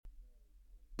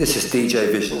This is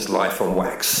DJ Vision's Live on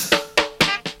Wax.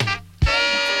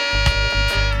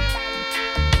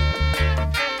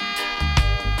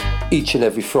 Each and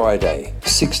every Friday,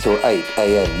 6 till 8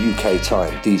 a.m. UK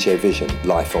time, DJ Vision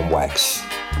Live on Wax.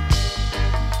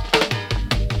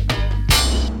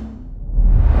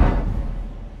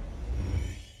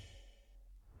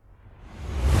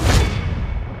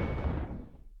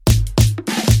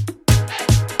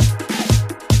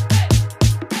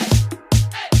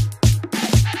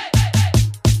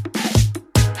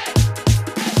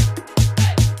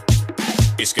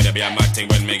 It's gonna be a mad thing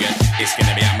when me get. It's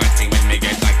gonna be a mad thing when me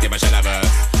get active. I shall have a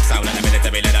sound like the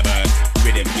military leather bird.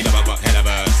 Rhythm, you know I got hell of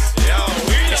a.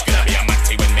 It's gonna be a mad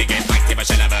thing when me get active. I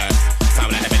shall have a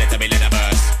sound like the military leather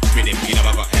bird. Rhythm, you know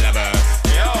I got hell of a.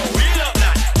 Yo, wheel up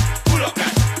that, pull up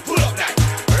that, pull up that.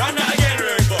 Run that again,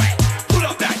 road boy. Pull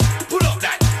up that, pull up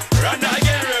that. Run that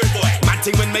again, road boy. Mad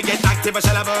thing when me get active. I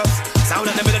shall have a sound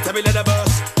like the military leather bird.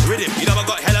 Rhythm, you know I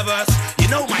got hell of a. You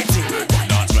know my thing.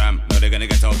 Dance ram, no they're gonna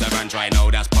get out the van. Try now.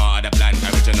 That's part of the plan,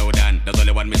 original Dan. There's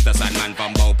only one Mr. Sandman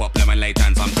from Bow, Poplar and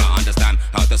Layton. Some can't understand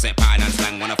how to set pattern and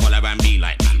slang. Wanna follow and be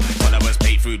like man. Followers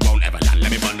pay food won't ever land.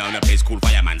 Let me burn down a place called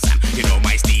Fireman Sam. You know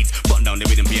my steeds, burn down the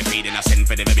rhythm be a feed. And I send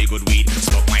for the very good weed.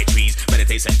 Smoke my trees,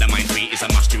 meditate, set the mind free. It's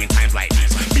a must during times like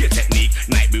these. Be a technique,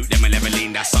 night boot, them and level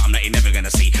lean. That's something that you're never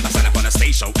gonna see. I stand up on a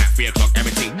stage show at 3 o'clock.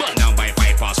 Everything burn down by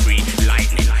 3:05.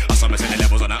 Lightning, I saw me set the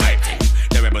levels on a hype thing.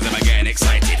 The rebels them are getting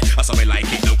excited. I saw me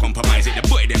like it, no compromise it. The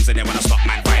boy them say they wanna stop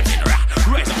man vibes it.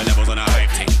 Rise up the levels on a hype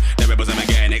thing. The rebels them are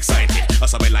getting excited. I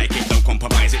saw me like it, don't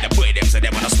compromise it. The boy them say they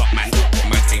wanna stop man.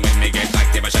 My thing when me get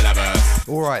active, I shall have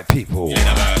a. Alright people,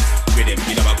 rhythm,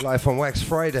 you know Live on Wax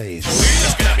Fridays.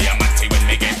 It's gonna be a mad thing when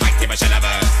me get active, I shall have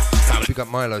a. We got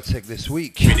Milo Tech this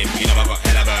week. Rhythm, you know I got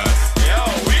hell of a. Yo,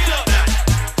 wheel up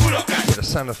that, pull up that. With the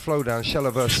sound of Flowdown,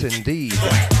 Shellverse indeed.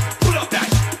 Pull up that.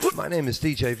 My name is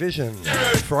DJ Vision.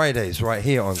 Fridays right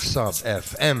here on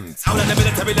Subfm. Sound like the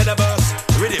military leather burst.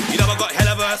 Rhythm, you know I got hell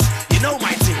of us. You know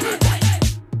my thing.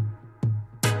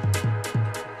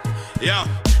 Yeah,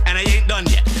 and I ain't done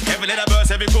yet. Every leather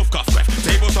burst, every goof, cough, breath.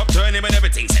 Tables up turning when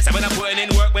everything says. And when I'm putting in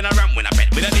work, when I ramp, when I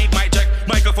bet. When I need my check,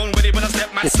 microphone ready when I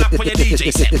step, man, snap for your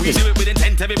DJ set. We do it with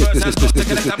intent, every verse has got to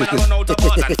connect. When I run out the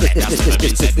bars and fed. That's never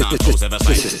been said, now close ever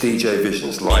sight. This is DJ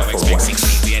Vision's Live on expect Wax. 6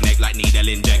 feet to your neck like needle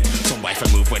inject. Some wife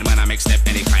and move when man I make step.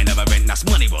 Any kind of event, that's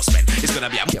money well spent. It's gonna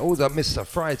be a. Yeah, all that Mr.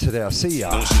 Fry today, I see ya.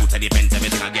 Don't shoot any pens,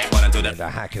 everything I get, one into the. And the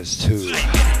hackers too.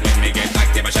 When me get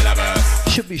active, I shall have a.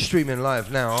 Should be streaming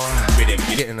live now.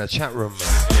 Get in the chat room.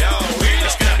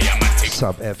 It's gonna be a mad thing.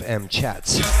 Subfm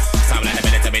chats. Sound like the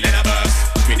military leather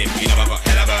burst. Rhythm, you know I got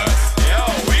hell of a. Yo,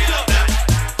 wheel up that,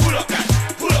 pull up that,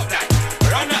 pull up that.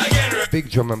 Run that again, Big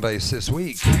drum and bass this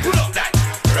week. pull up that,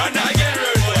 run that again,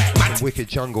 road boy. Wicked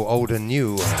Jungle, old and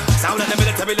new. Sound like the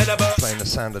military leather burst. Playing the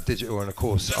sound of digital and of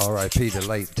course R.I.P. the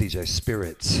late DJ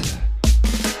Spirit.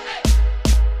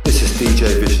 This is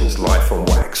DJ Vision's Live on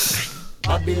Wax.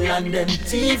 Babylon them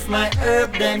thief my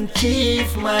herb, them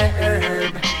thief my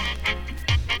herb.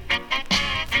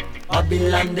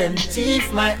 Babylon them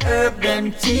thief my herb,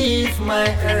 them thief my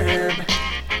herb.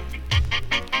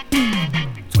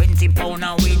 20 pound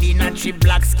a weed in a 3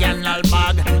 black scandal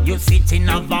bag. You sit in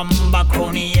a Vamba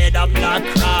crony head a black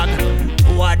crag.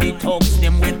 Who are the thugs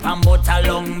them with pan butter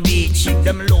Long Beach?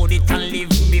 Them load it and leave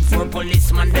before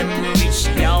policeman them reach.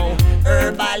 Yo,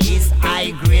 herbalist,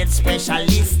 high grade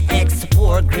specialist,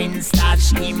 export green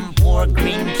stash, import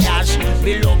green cash.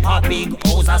 Build up a big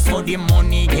house so the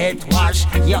money get washed.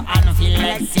 Your hand feel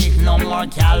like sick, no more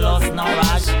callous, no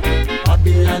rush.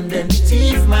 Babylon them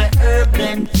thief my herb,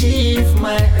 them thief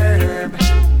my herb.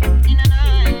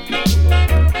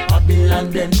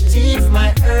 Babylon them thief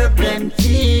my herb, them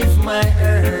thief my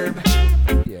herb.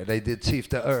 Yeah, they did thief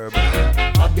the herb.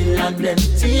 Babylon them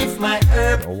thief my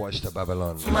herb. Or watch the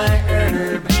Babylon. My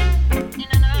herb.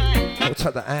 What's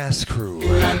up the ass crew?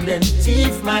 Babylon them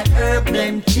thief my herb,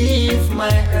 them thief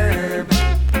my herb.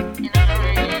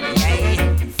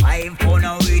 Yeah, 5 pound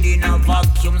of weed in a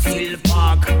vacuum seal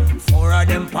pack. 4 of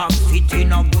them pack fit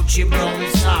in a Gucci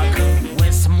brown sack.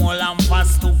 Westmall and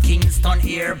fast to Kingston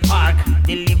Air Park.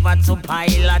 Deliver to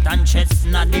Pilot and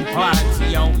Chestnut Depart.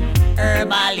 Yo,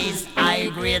 herbalist, high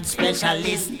grade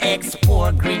specialist,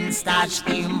 export green stash,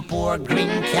 import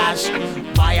green cash.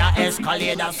 Buy a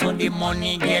escalator so the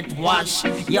money get washed.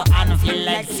 Your hand feel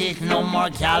like sick, no more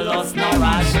callous, no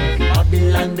rush.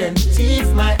 Babylon them thief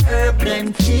my herb,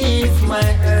 them thief my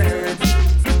herb.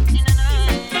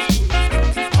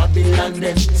 Babylon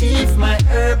them thief my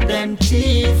herb, them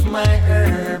thief my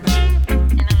herb.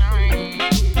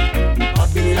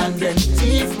 Babylon them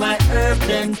thief my herb,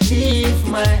 them thief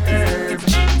my herb.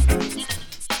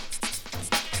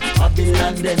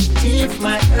 Babylon them thief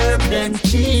my herb, them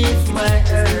thief my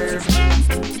herb.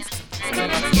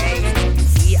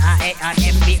 CIA and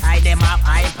FBI them have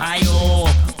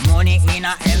IPO. Money in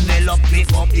a envelope,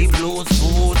 pick up the blue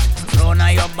suit. Run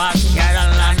a your backyard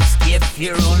and landscape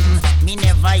you run. Me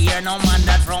never hear no man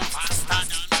that from faster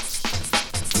than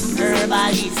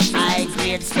herbalist, high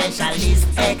grade specialist,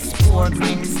 export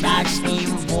green stash,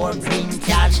 import green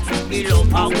cash. Below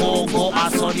a go, I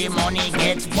saw the money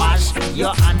get washed.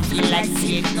 Your hand feel like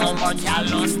sick, no more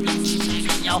callous.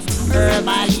 Yo,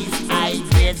 herbalist, high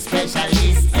grade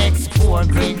specialist, export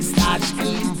green stash,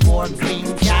 import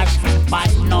green cash.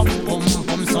 Buying up pum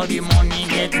so the money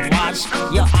get washed.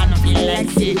 Your hand feel like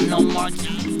sick, no more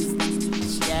callous.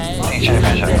 DJ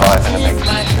Vision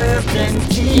live in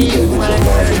the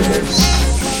mix.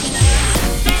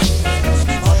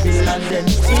 Babylon them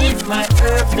thief my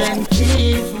herb, them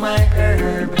thief my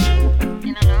herb.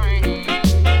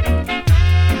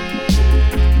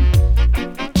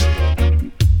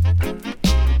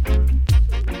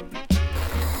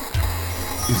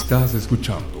 Estás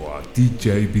escuchando a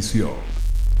DJ Visión.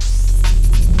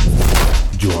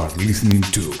 You are listening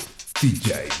to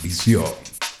DJ Visión.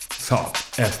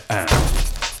 Subfm.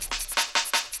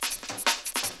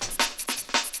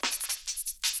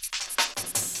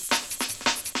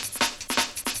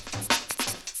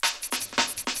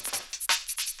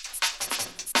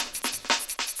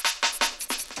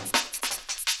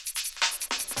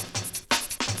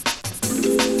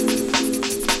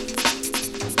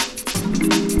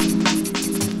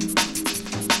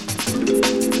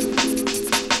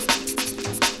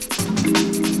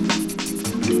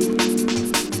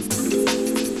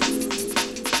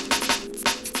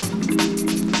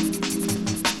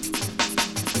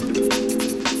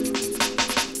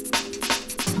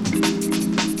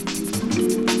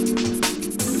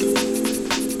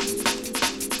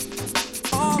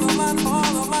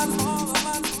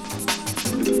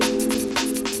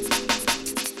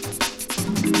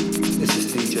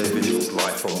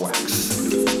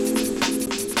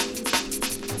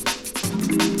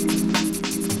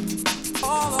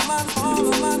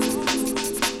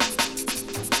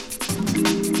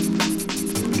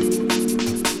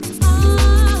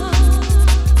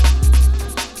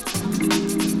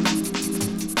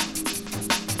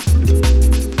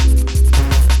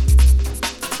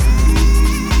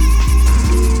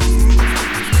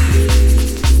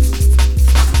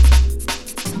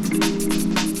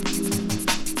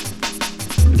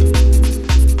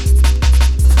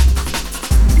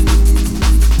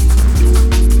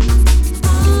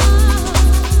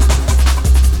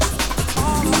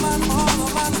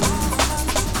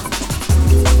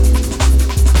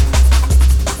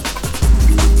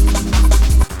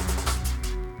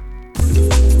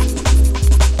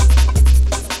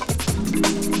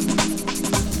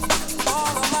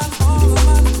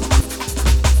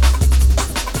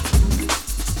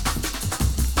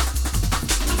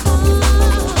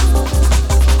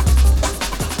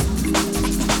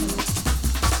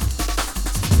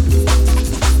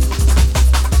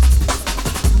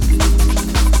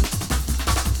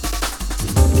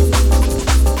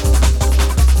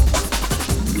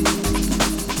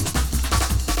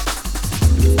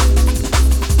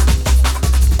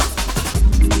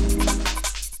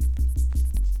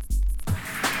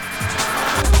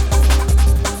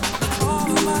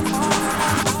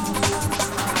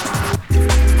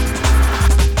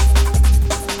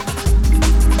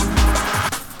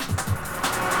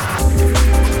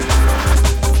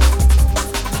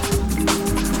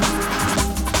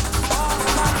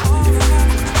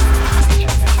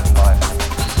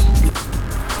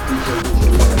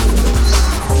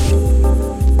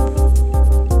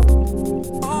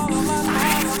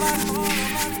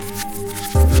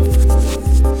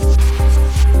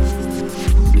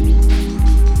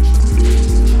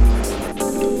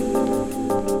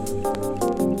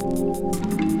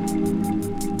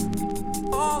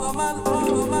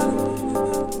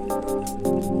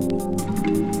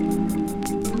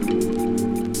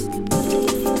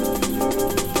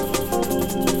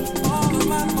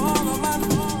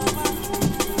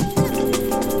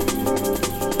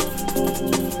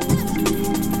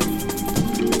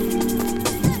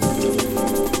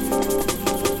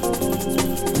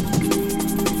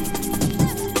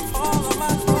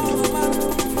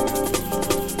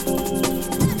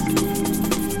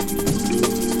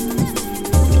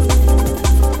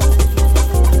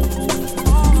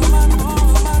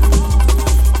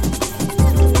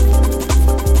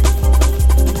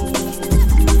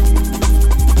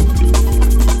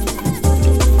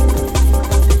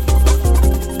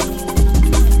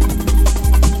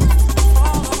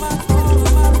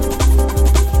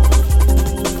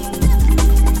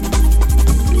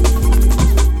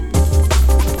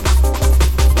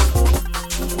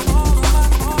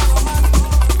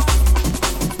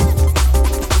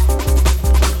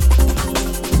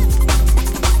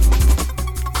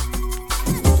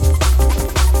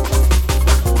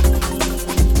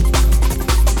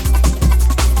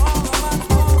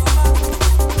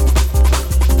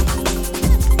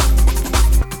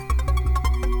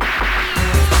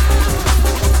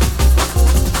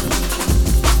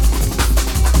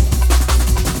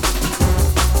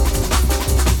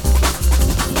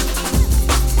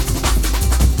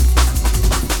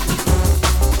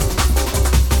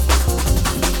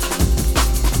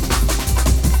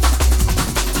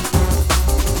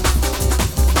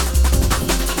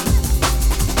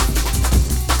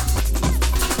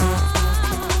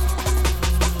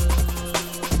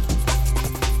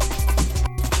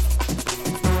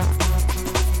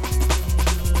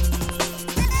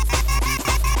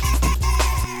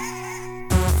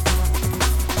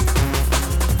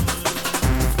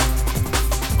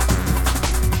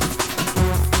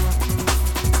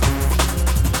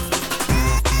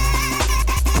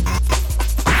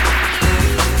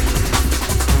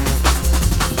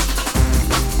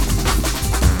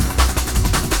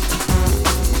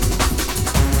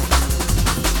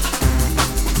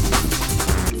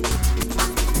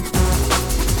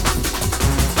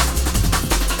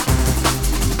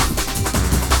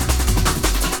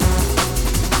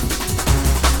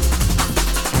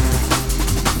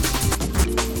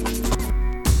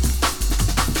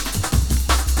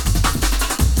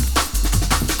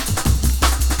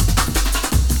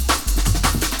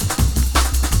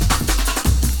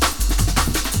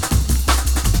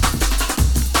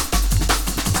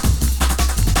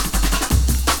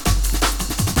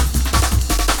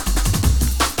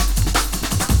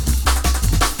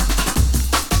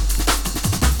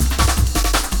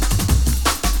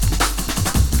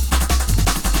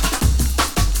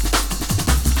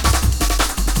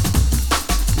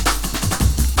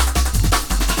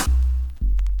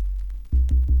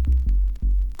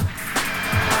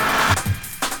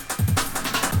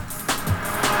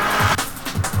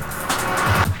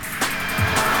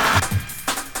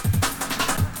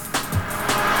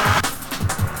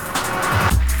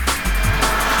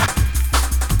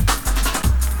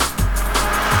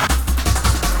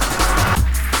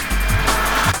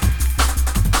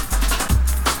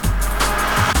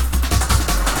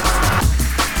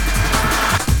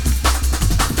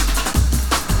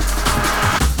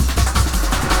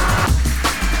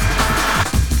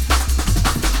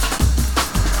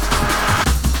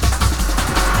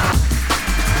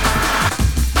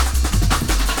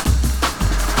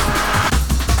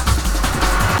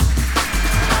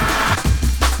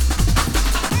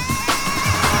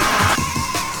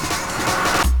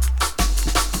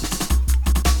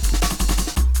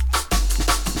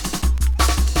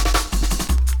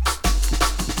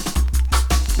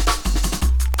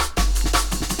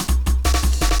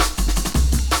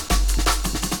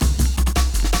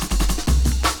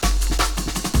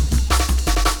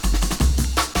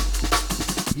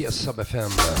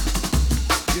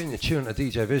 Subfm. You're in your tune to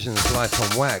DJ Vision's Life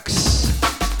on Wax.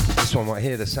 This one right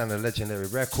here, the sound of Legendary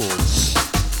Records.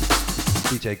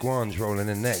 DJ Guan's rolling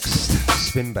in next.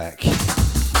 Spin back.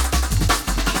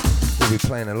 We'll be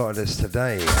playing a lot of this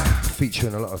today,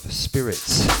 featuring a lot of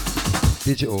spirits,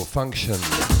 digital function,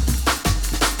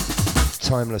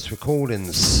 timeless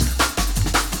recordings,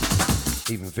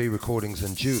 even V recordings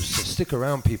and juice. So stick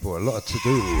around, people, a lot to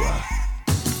do.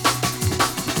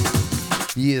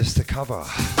 Years to cover.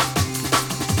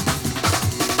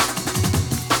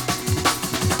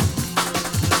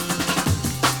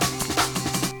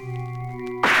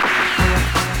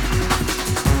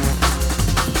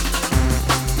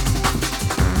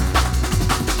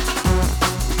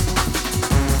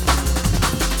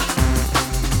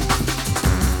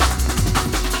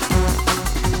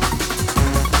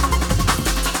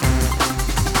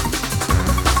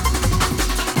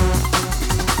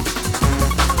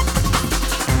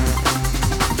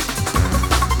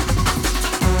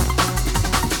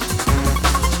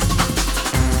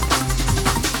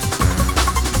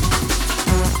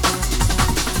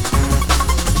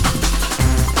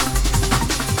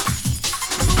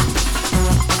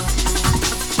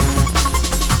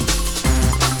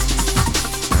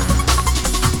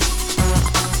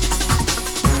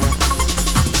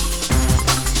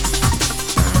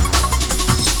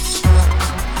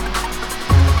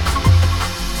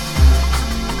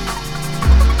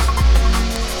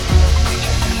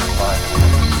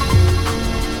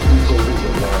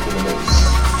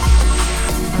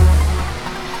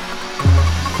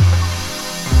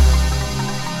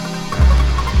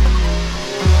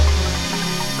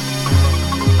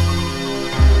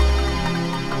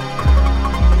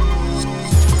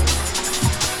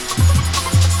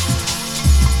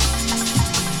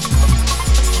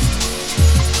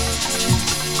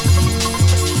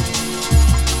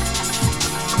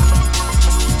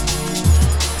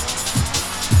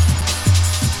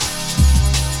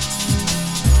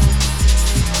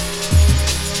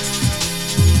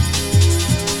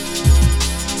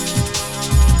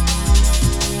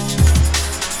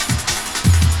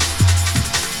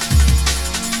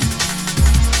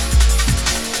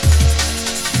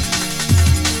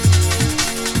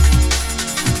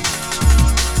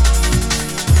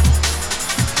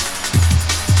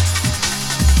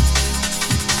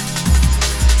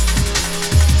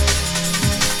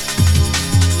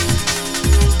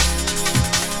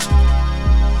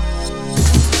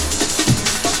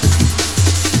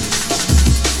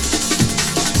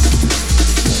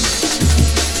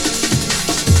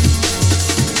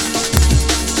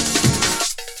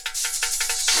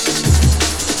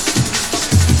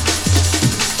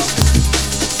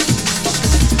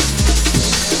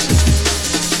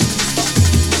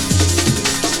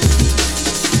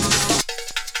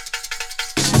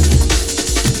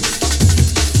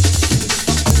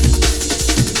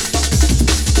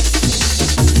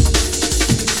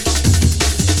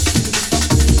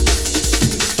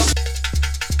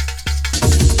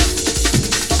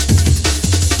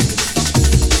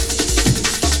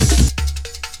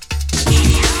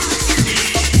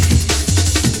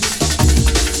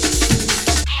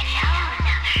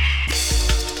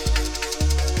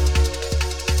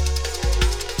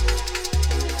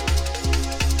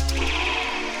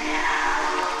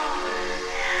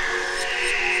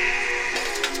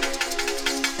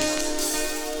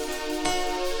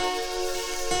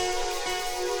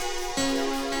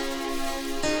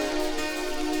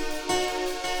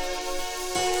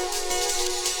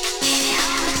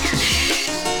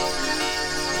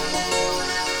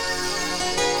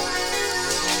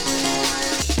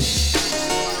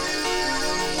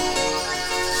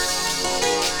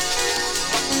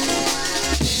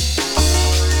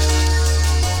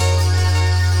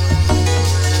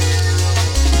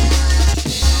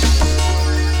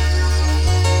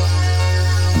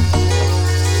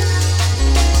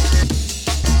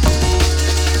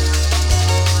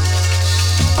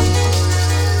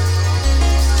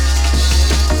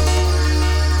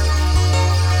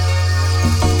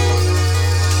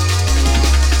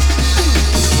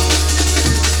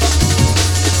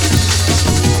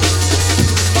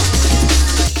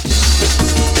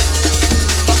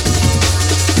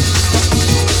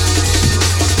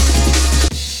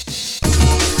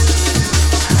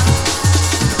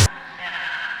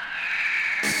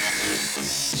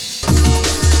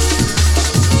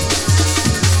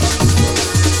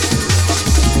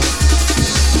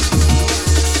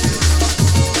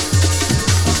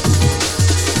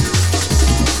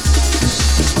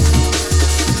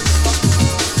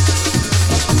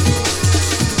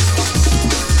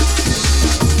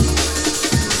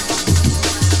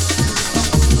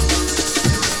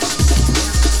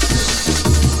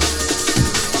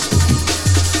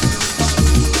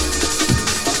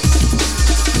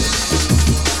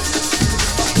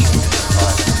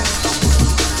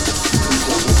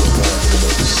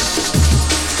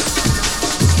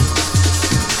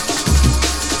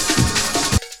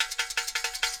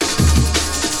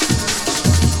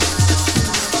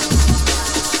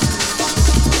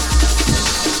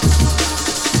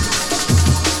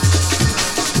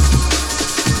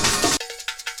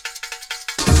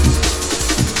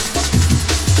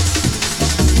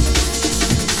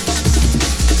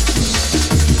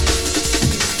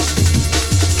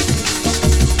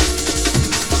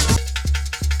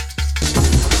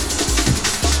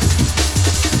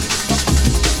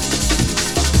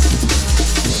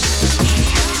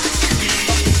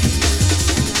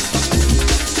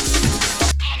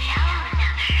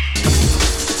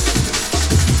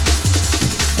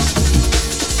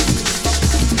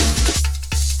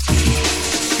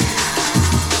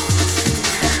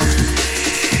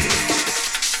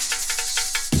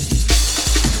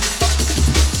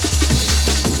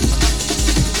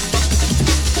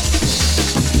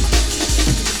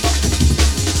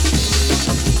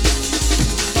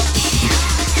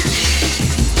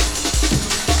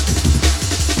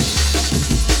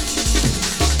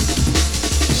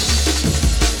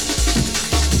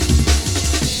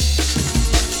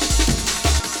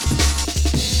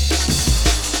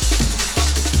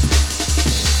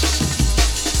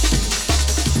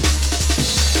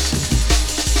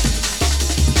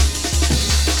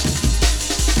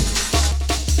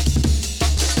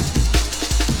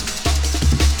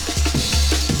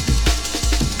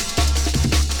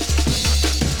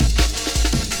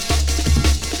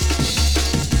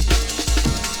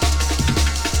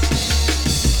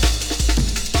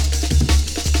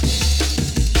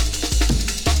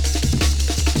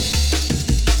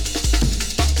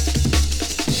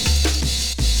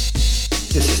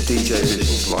 DJ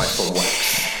Vision's Life on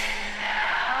Wax.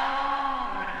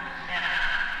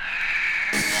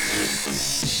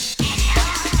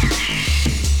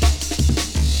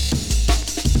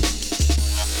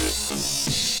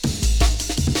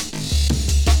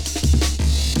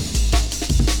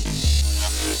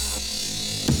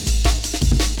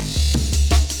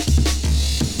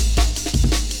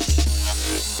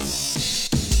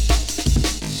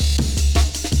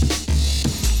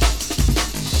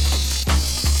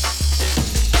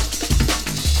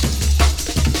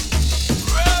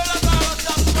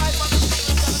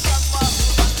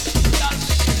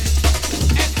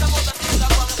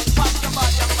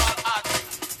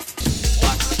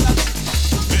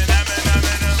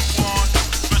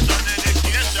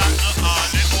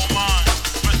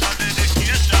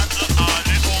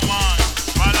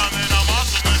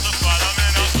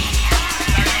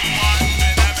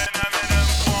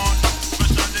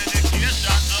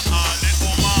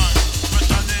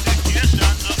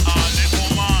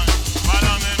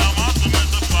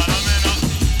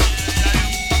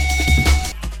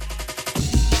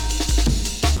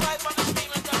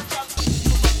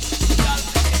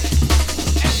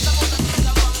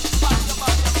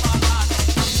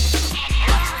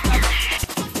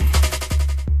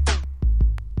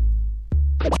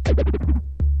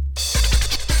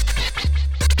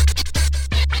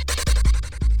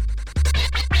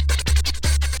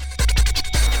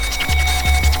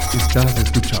 Estás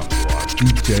escuchando a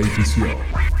DJ Vision.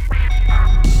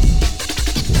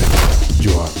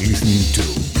 You are listening to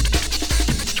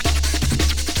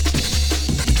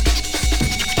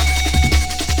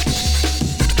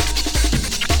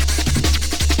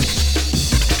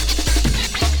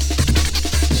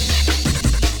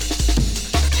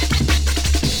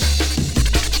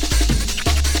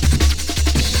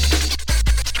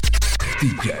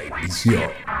DJ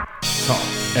Vision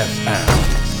Subfm.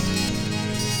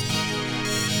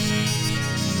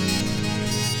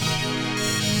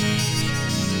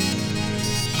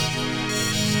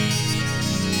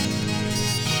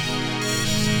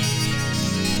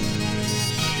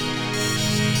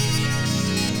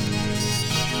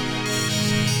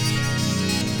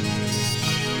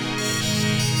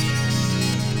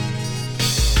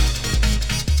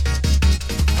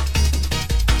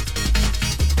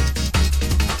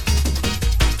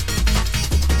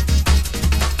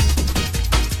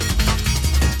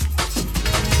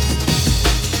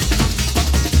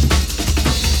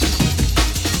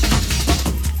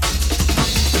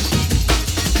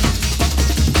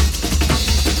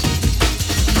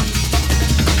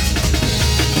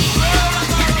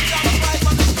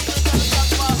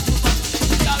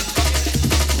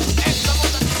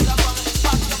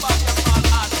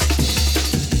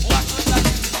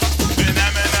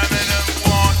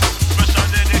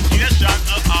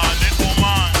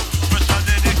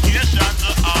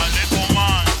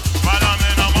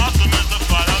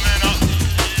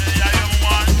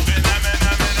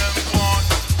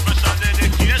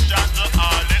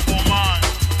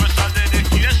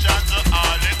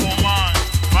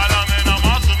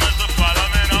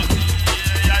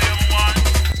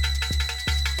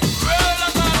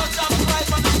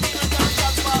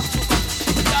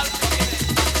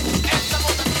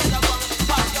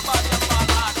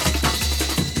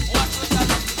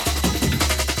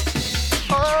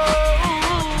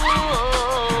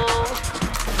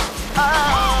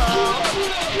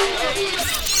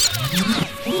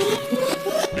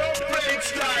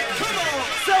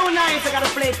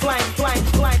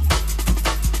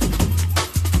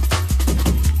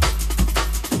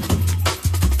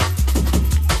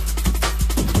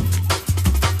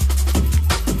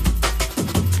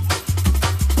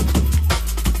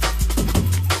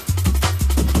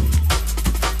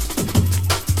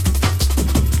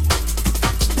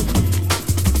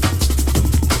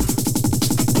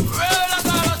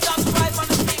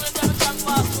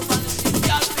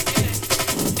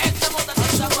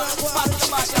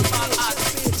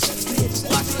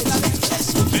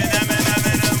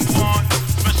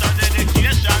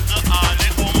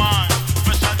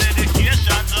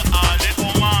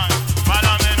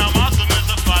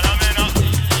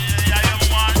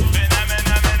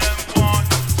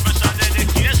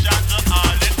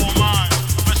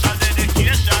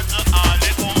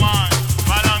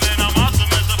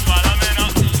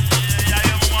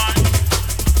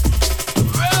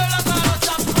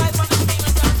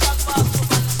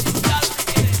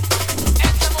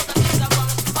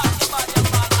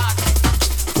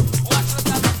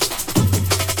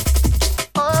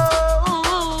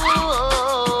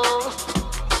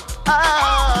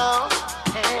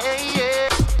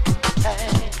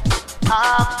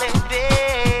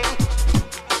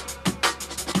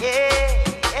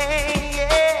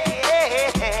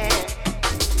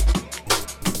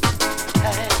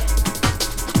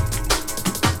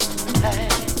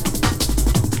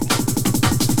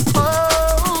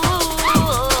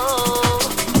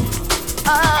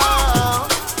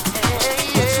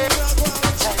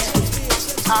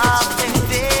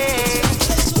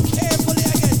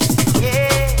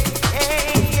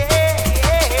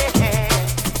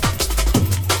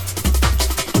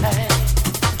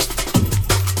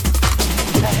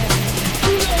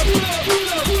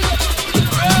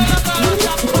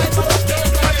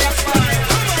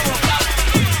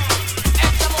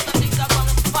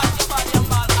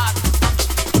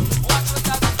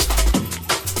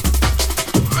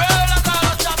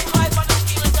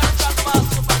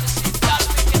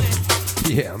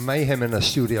 Yeah, mayhem in the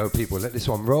studio, people. Let this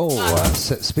one roll.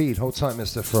 Set speed. Hold tight,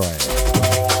 Mr. Fry.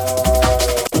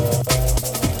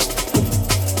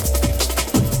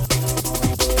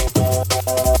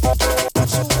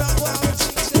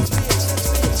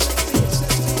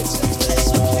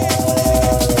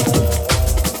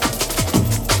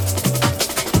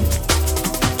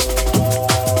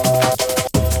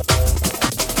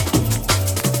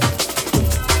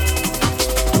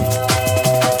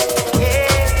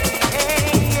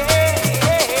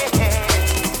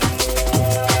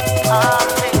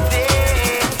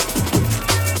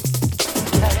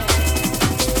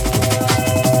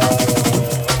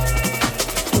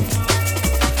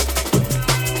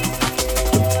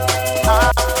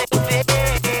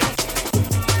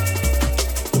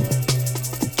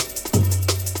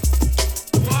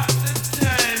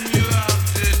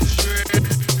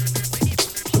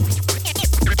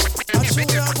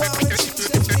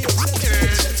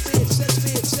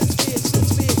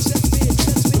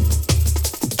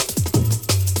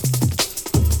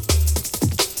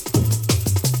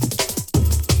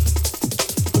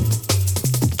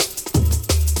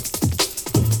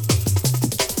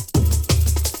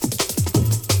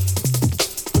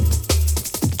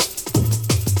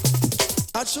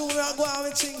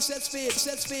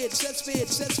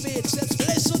 Set speed.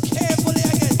 Listen carefully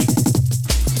again.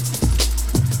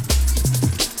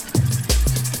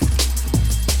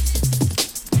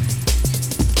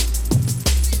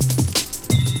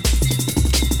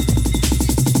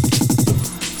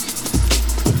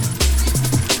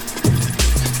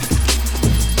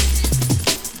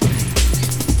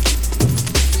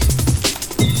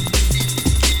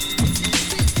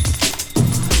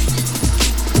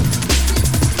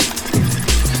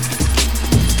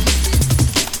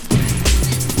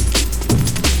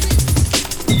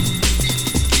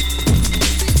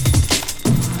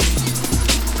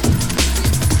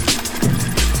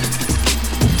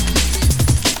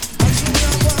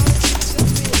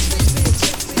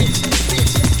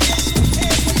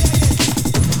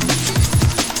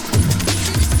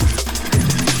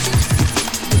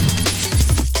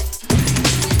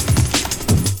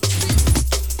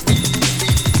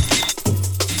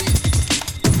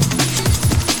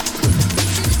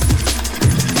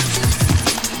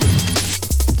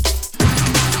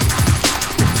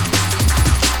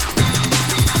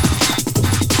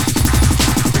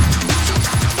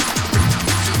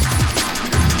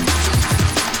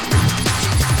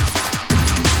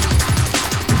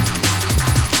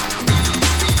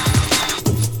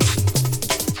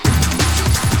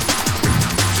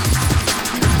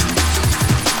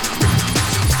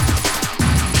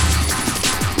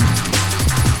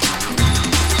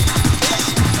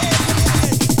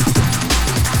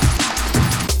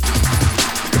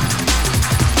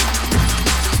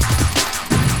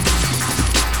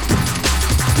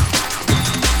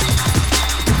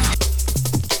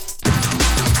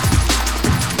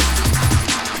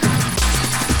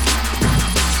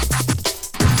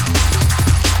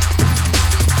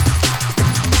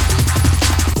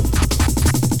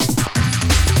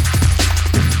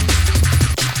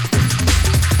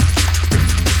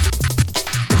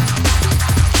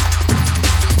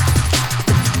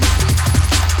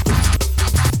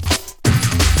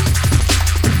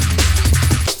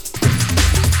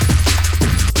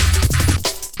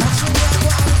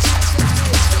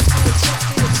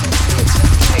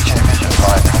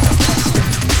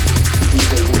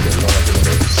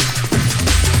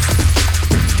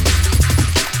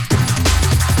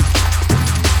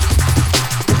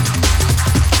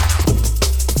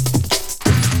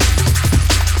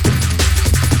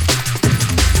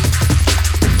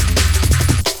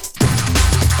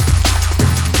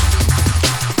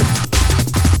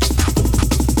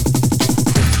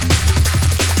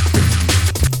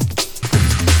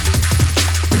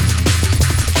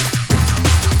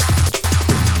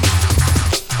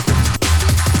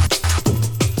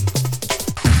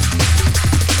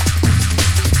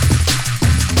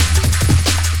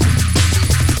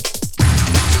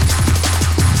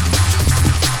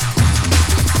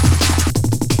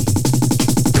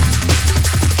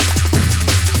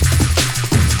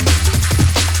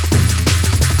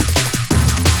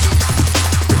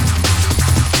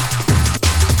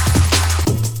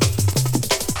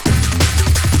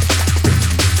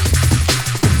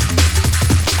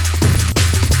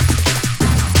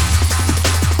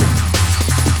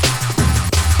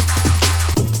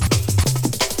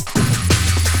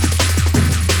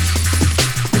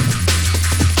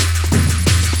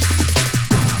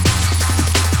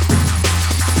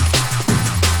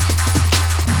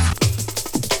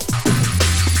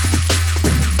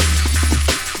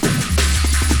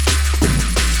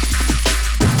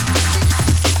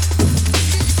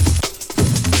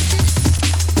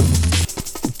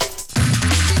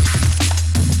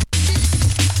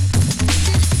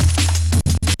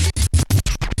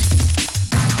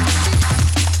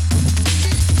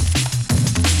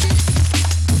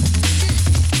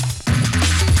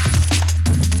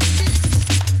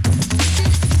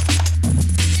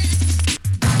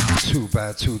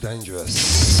 out Too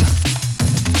Dangerous.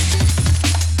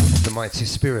 The Mighty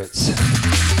Spirits.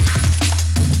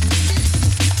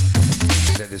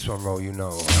 Let this one roll, you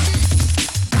know.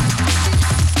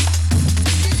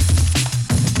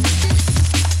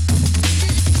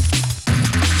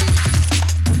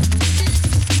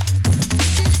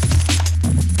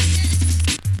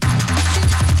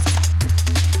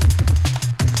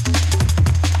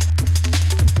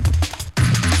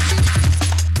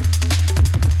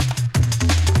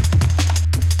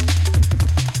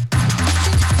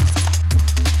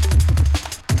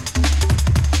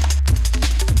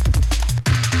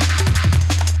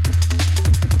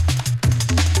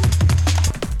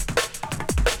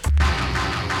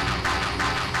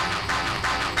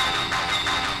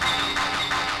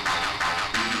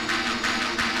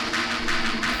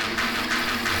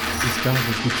 Estás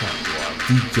escuchando a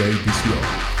DJ Visión.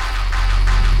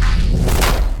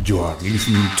 You are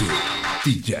listening to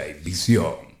DJ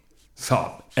Visión.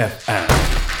 Subfm.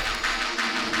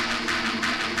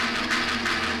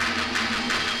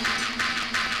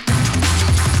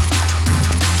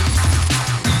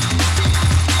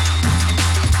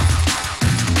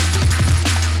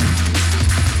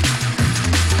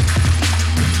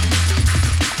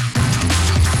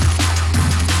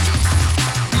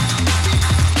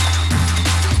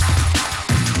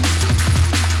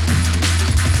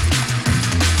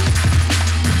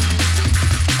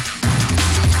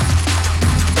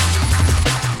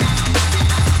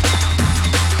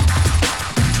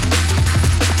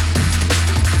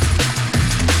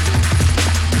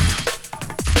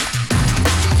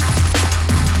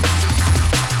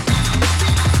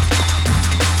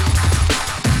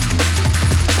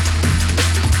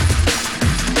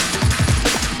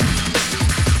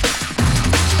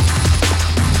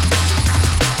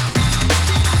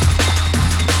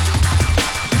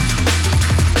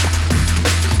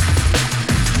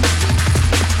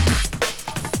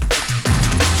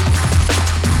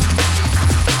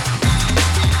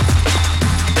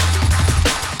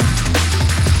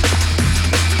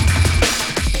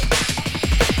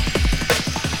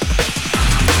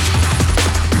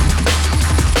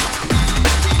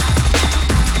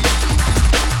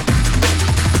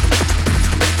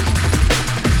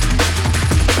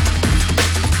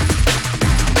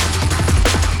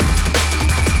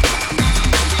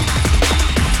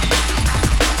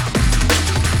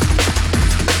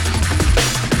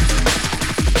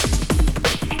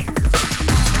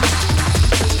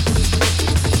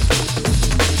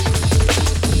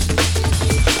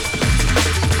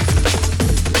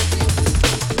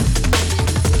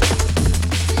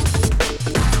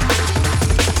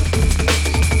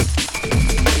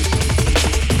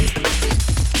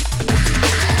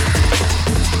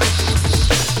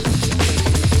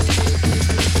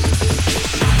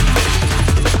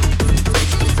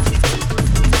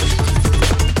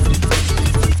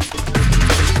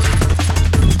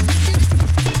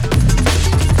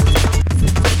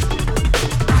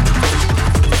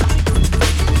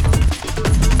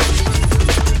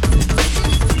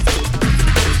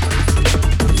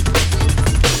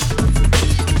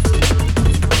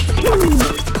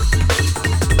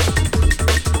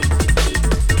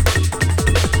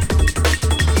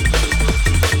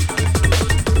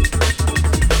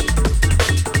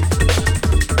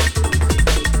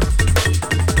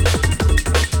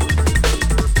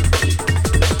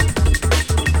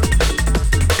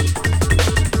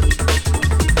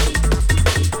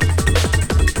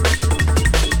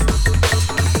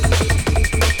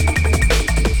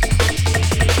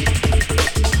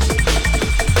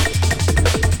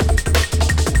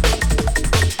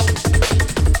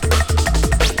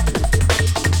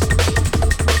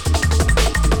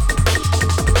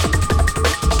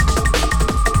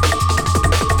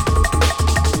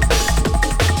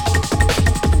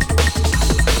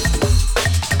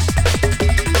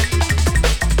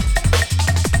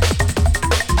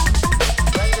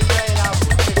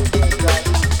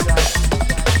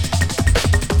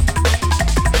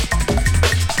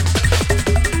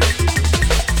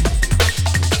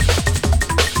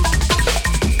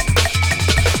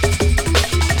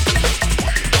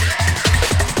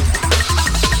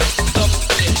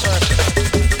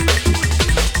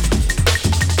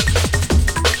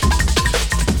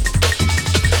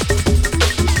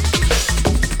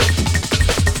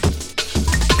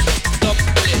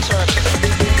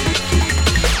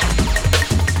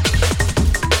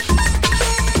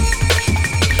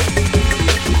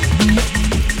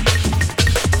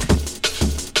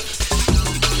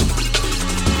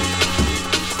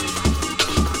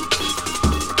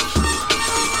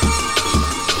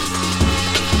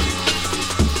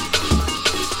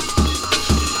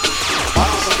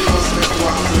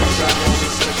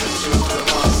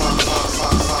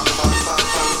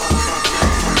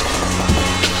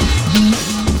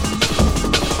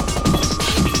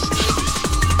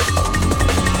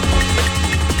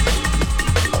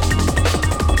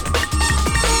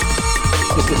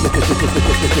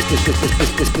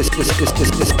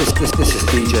 This is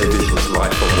DJ Vision's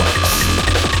Life on Wax.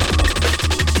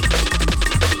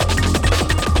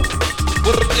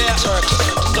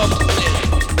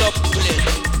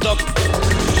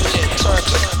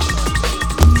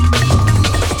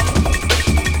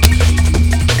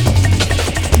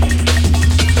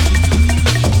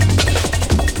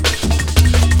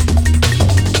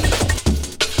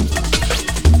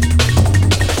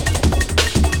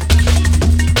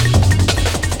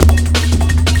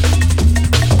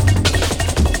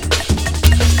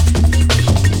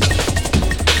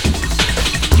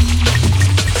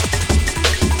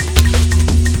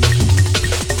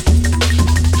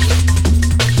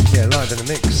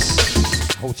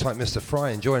 Type Mr.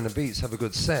 Fry, enjoying the beats, have a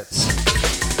good set.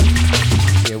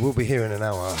 Yeah, we'll be here in an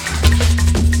hour.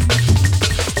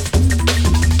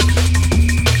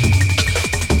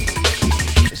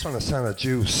 This one is Sound of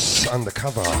Juice,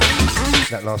 Undercover.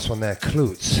 That last one there,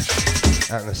 Klutz,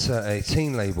 out on the Cert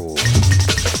 18 label.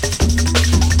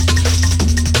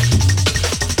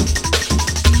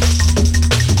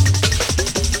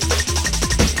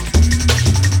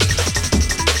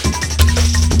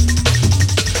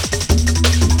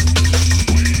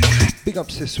 Big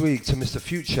ups this week to Mr.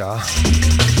 Future,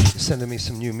 sending me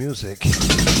some new music.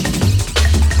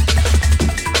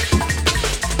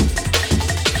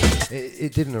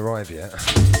 It didn't arrive yet.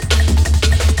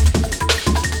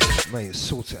 Mate,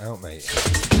 sort it out, mate.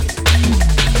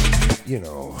 You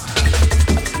know.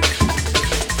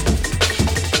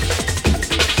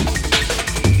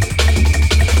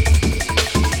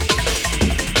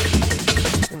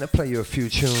 I'm gonna play you a few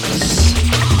tunes.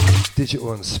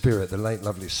 Digital and Spirit, the late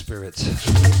lovely Spirit.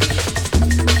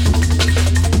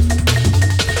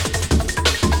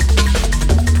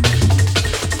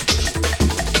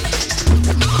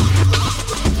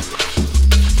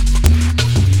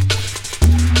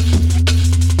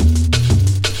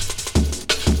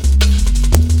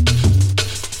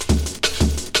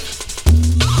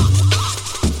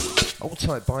 Old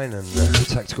type Bynum,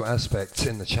 Tactical Aspect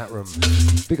in the chat room.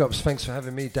 Big ups, thanks for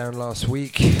having me down last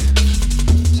week.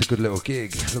 It's a good little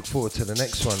gig. Look forward to the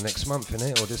next one next month,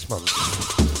 innit? Or this month.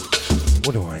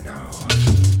 What do I know?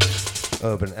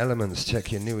 Urban Elements,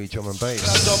 check your newie drum and bass.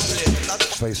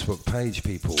 Facebook page,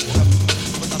 people.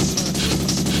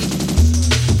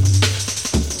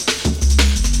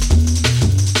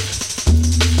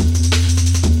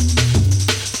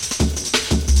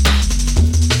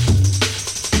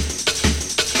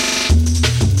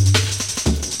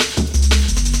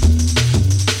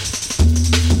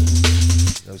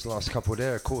 Last couple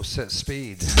there, of course, Set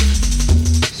Speed.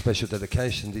 Special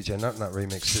dedication, DJ Nut Nut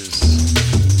remixes.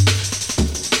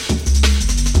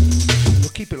 We'll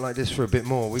keep it like this for a bit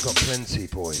more. We've got plenty,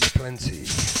 boys, plenty.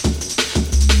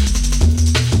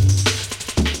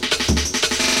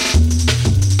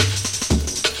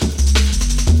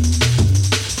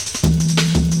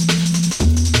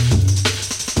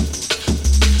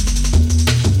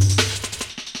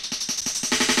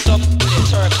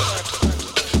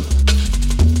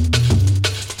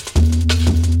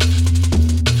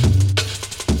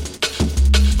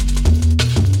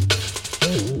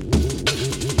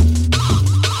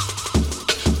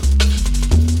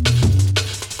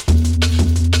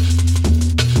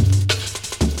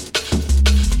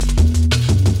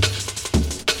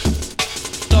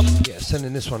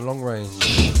 Sending this one long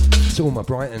range to all my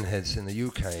Brighton heads in the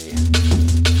UK.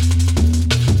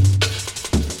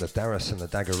 The Darris and the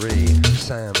Daggeree,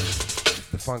 Sam,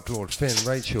 the Funk Lord Finn,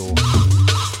 Rachel.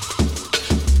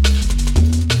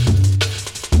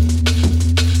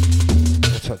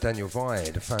 Also Daniel Vi,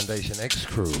 the Foundation X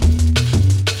crew.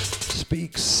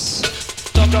 Speaks.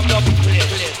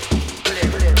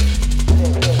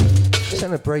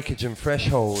 Send a breakage and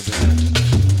threshold.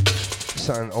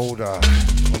 Something older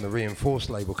on the Reinforced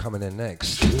label coming in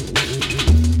next.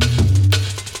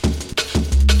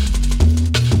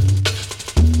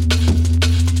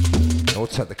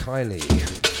 What's at the Kylie?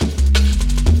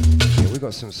 Yeah, we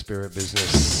got some spirit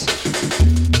business.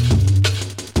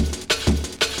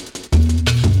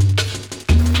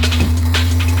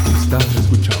 Estás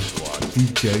escuchando a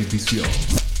DJ Vision.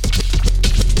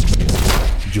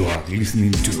 You are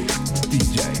listening to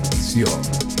DJ Vision.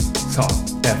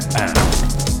 Subfm.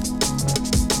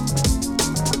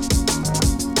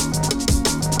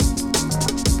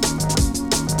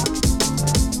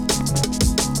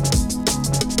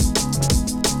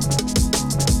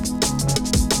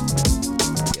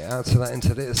 Out to that,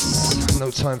 into this.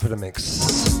 No time for the mix.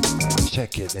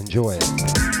 Check it, enjoy it.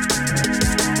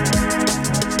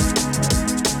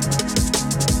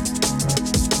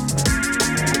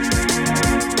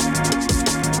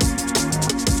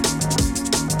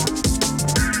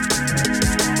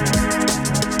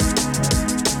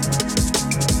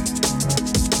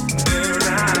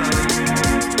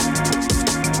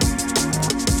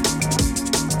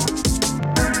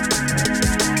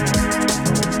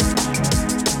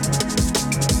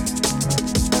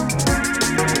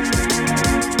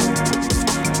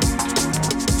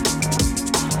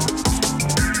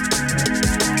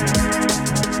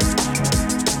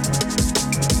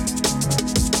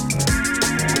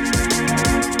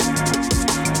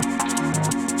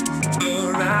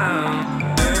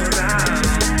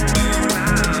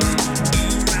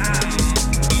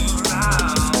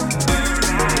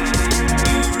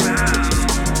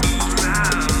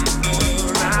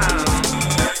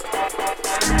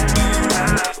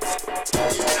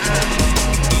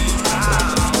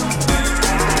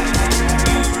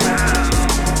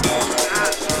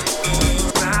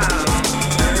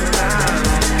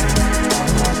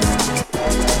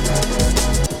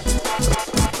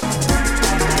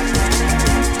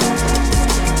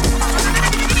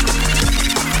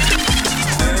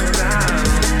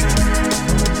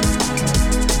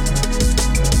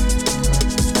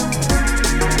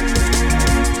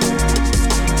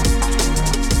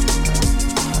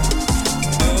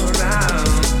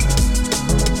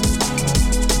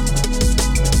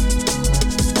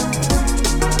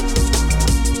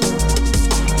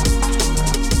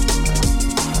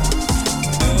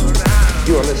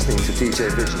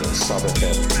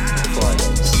 Subfm,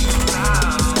 Fridays.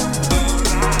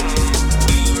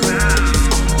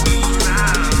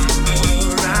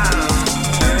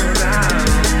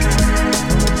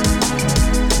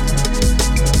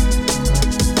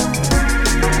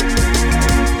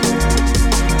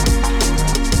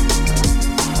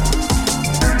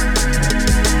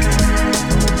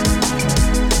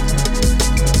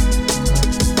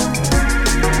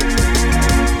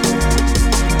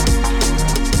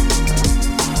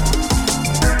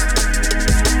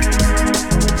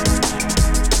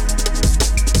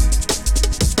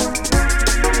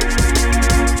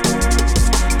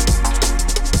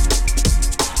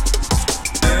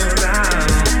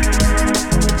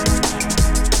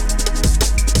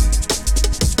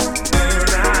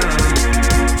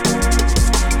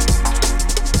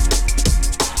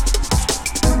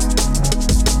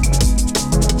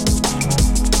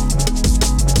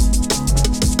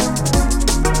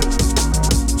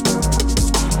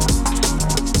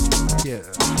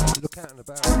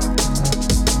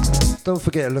 Don't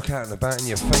forget to look out and about in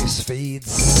your face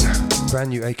feeds. Brand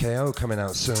new AKO coming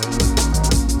out soon.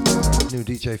 New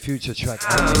DJ Future track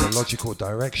out in the logical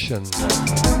direction.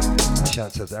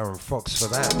 Shout to Darren Fox for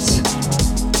that.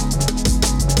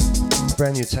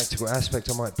 Brand new tactical aspect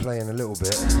I might play in a little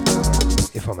bit,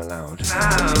 if I'm allowed.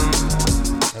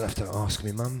 I'll have to ask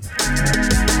me mum.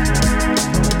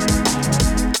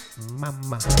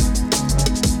 Mama.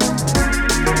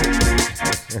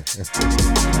 Yeah,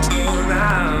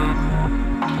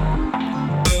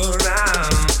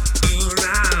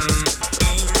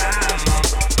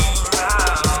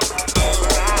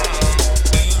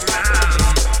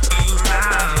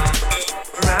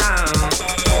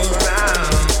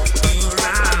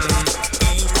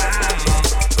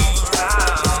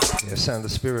 sound the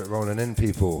spirit rolling in,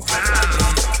 people.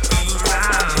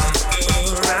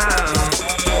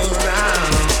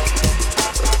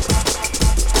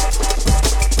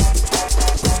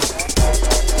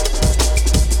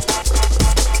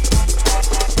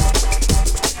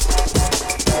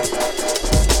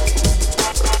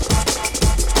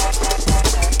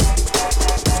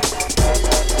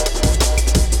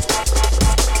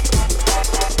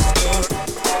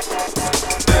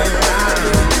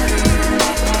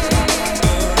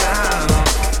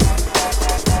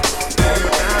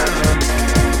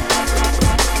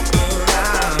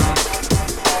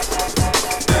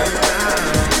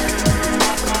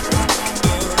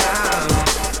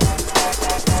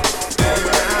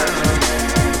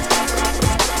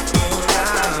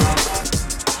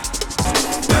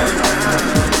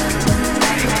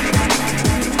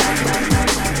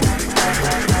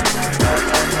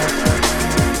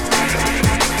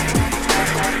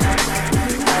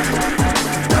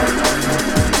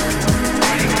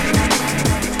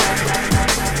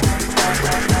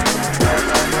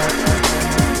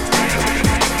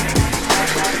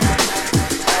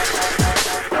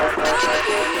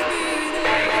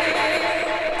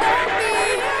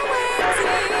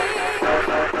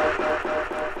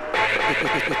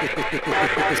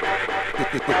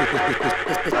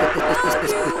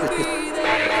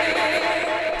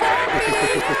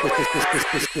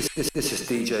 This is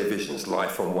DJ Vision's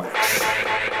Life on Wax.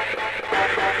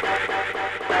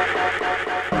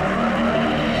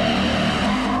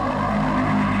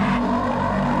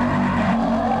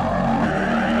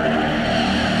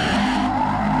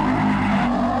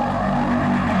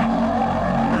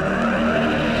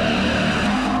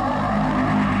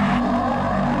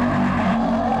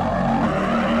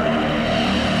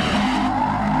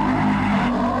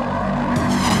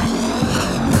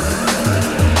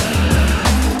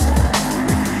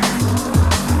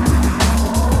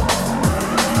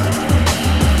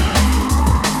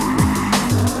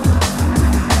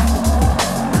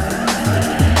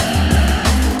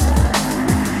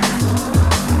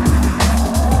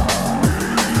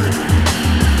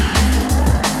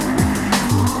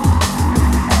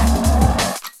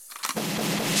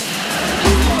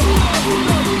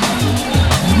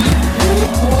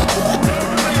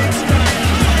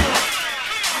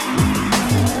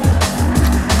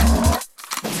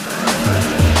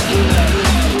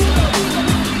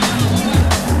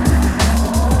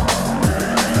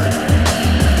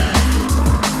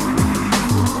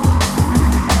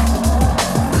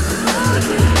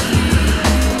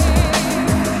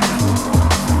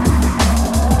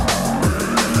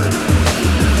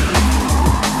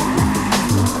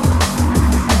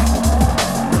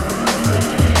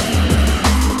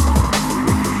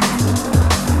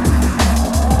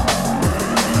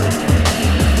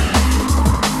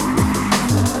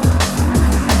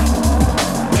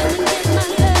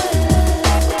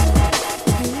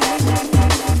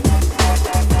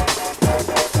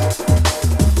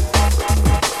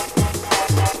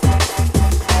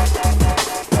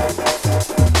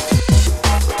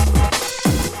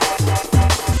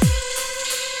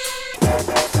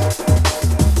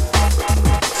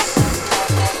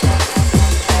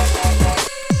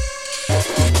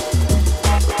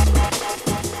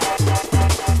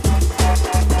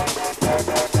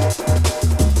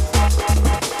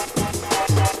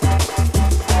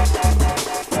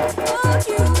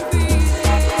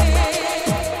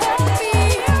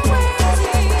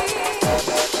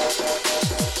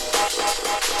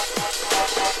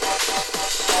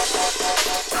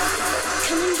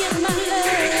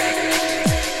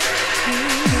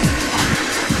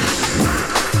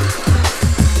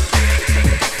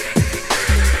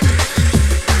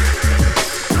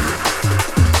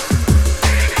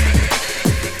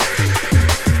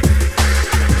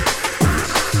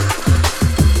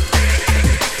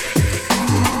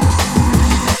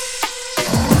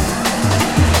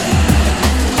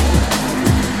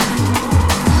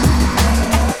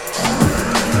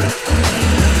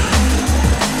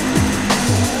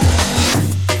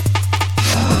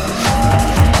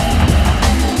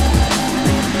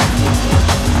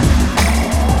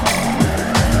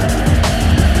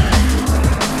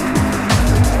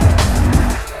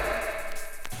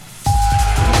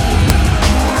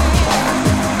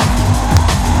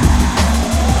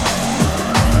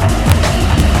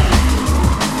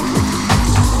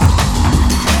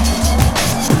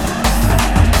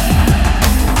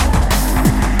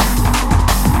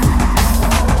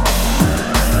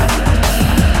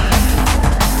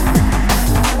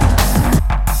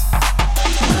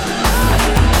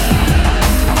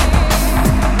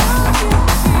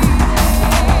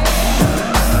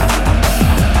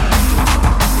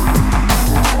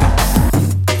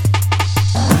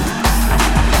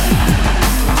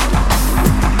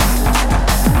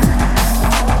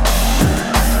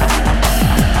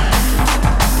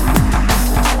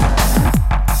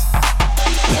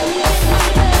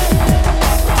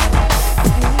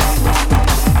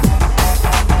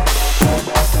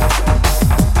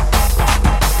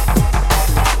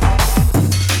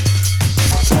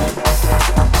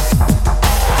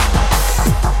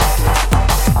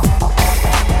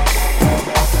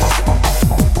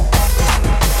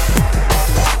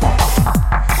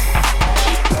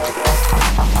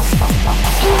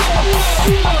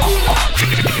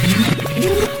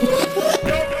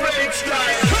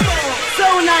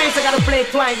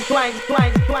 say twang, twang,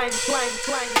 twang, twang, twang,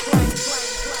 twang, twang,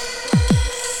 twang.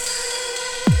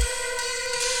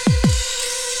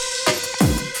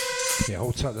 Yeah,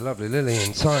 hold tight the lovely Lily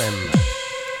in time.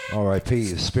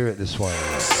 R.I.P. Spirit this one.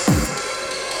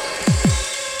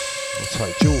 Hold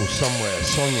tight Jules somewhere.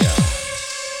 Sonia.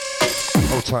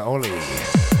 Hold tight Ollie.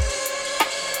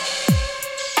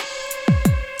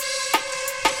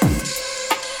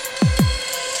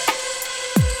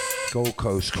 Gold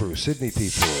Coast crew, Sydney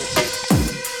people.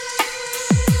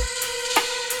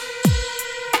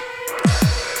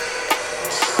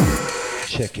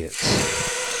 Check it.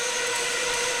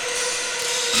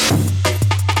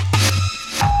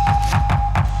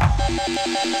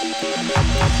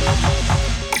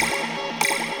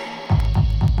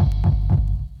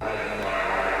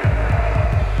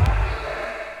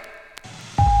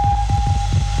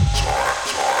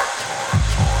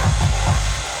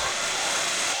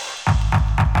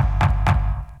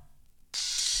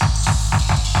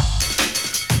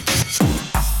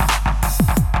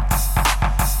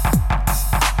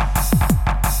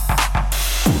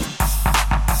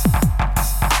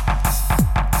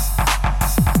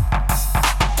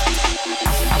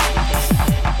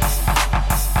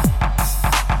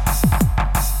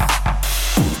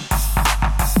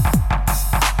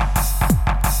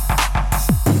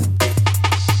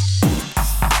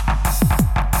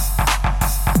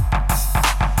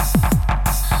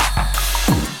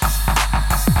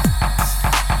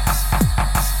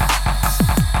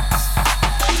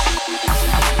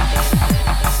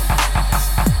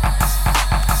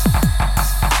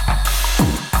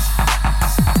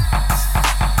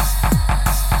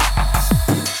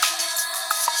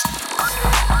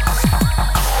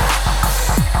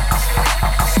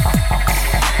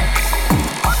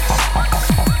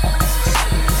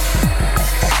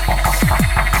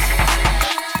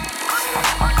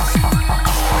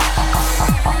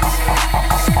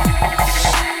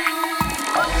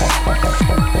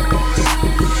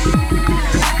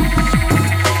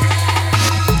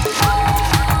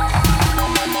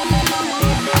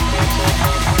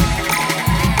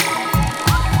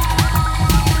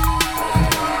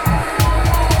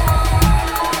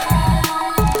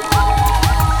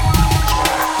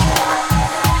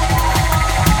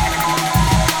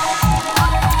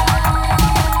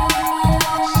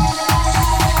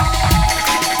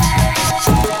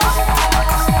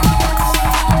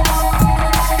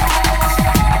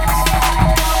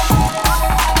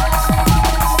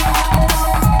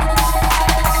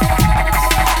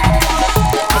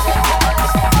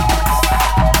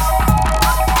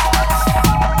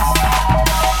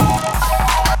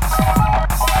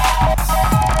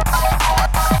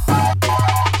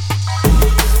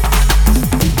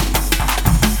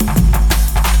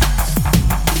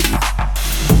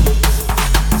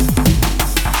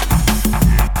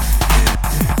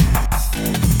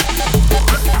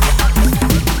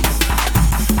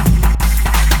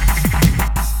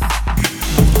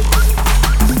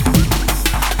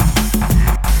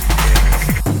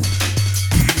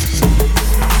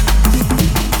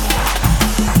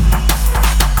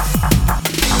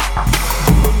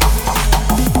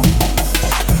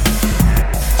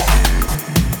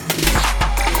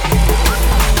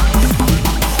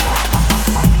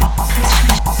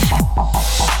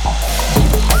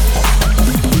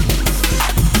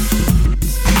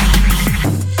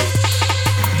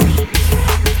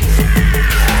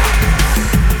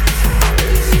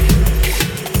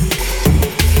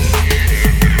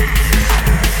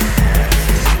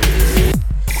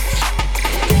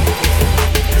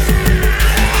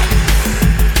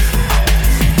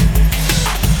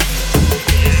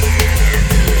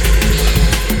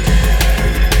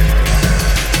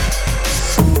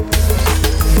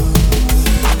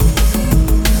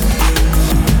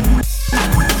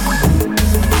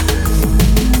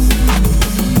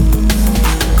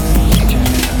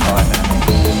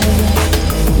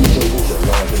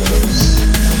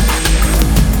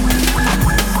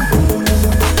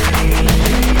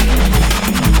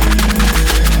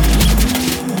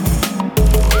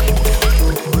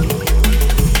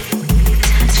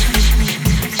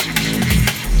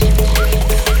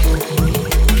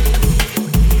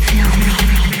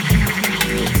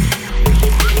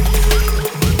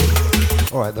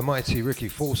 The mighty Ricky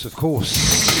Force, of course.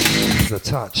 The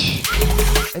Touch.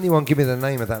 Anyone give me the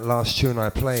name of that last tune I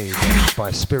played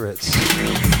by Spirits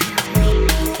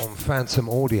on Phantom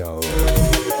Audio,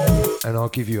 and I'll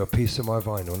give you a piece of my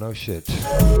vinyl. No shit.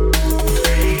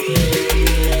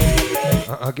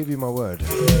 I'll give you my word.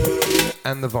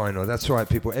 And the vinyl. That's right,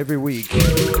 people. Every week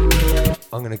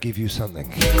I'm gonna give you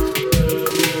something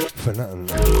for nothing.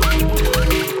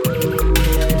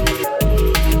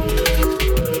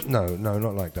 No,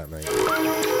 not like that, mate.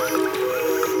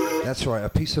 That's right, a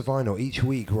piece of vinyl each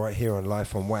week right here on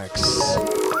Life on Wax.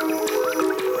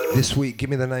 This week, give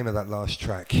me the name of that last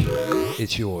track.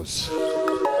 It's yours.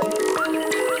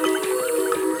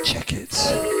 Check it.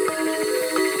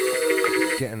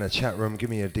 Get in the chat room, give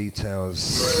me your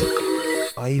details.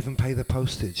 I even pay the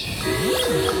postage.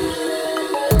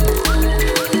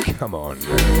 Come on.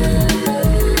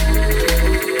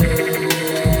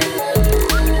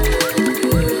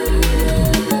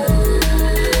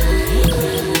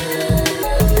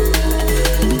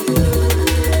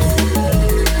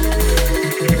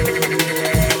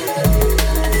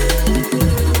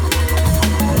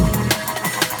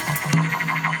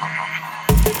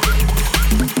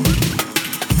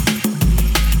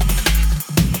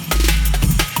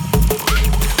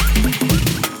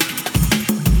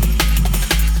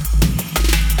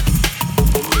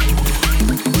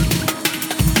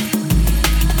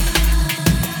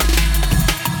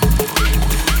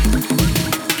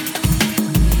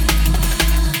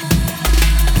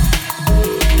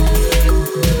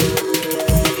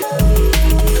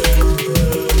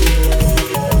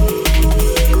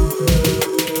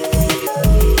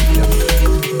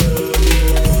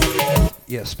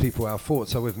 Our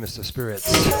thoughts are with Mr. Spirits.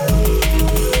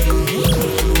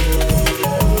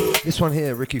 This one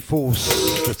here, Ricky Force,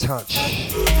 The Touch.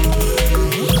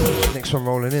 Next one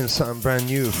rolling in, something brand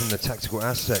new from the Tactical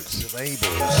Aspects of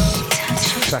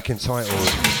Abel's. Track entitled,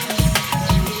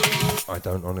 I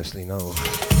don't honestly know.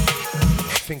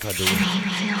 I think I do.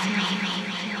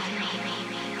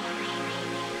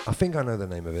 I think I know the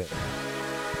name of it.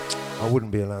 I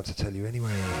wouldn't be allowed to tell you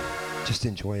anyway. Just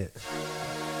enjoy it.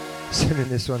 Sending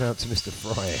this one out to Mr.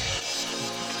 Fry.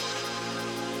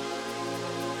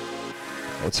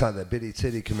 Outside the Biddy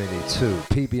Titty Committee too.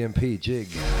 PBMP Jig.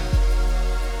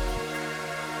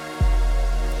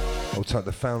 Outside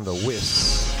the founder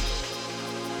Wiss.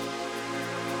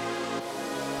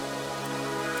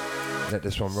 Let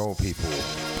this one roll, people.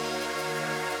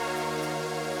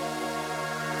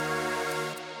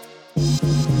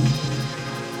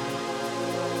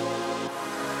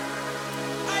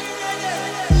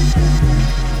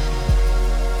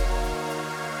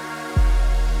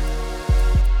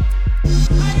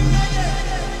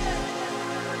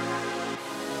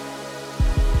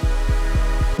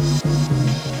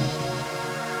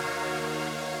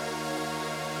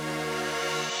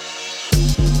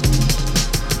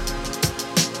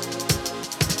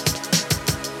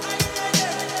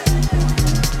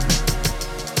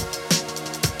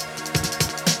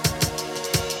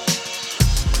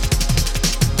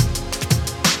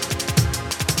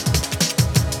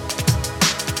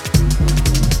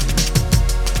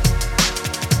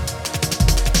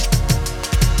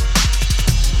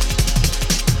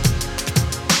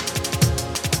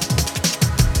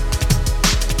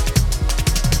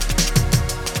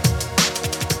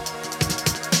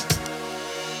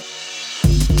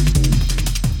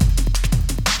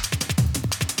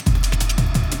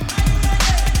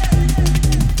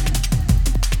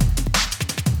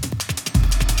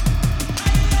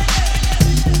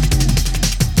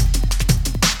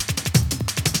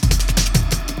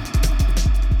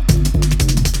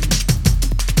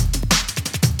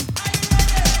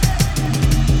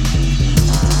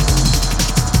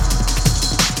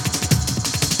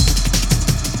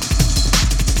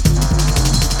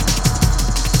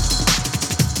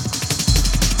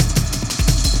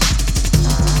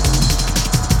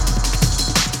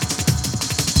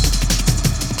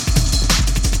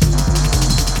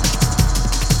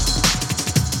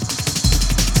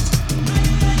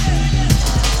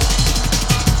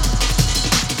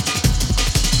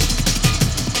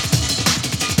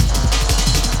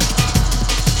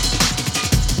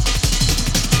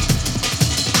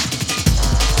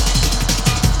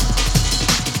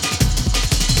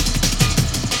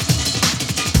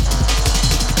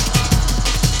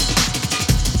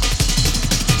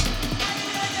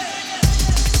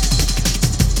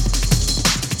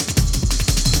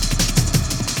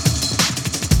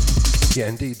 Yeah,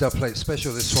 indeed, dubplate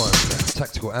special this one.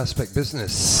 Tactical Aspect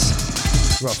Business.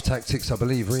 Rough Tactics, I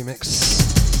believe,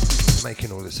 remix.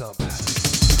 Making all this up.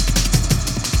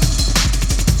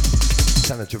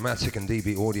 Sound of Dramatic and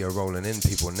DB Audio rolling in,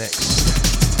 people, next.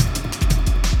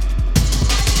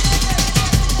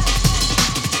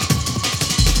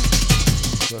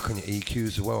 Work on your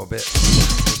EQs as well a bit.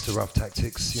 Just the Rough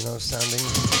Tactics, you know, sounding.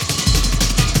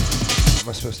 Am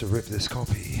I supposed to rip this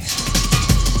copy?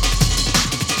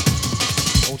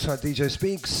 Outside DJ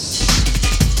Speaks.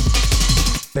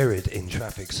 Buried in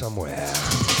traffic somewhere.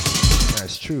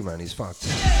 That's true, man, he's fucked.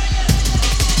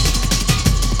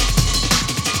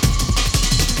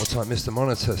 type Mr.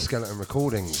 Monitor, Skeleton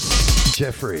Recordings,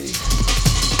 Jeffrey.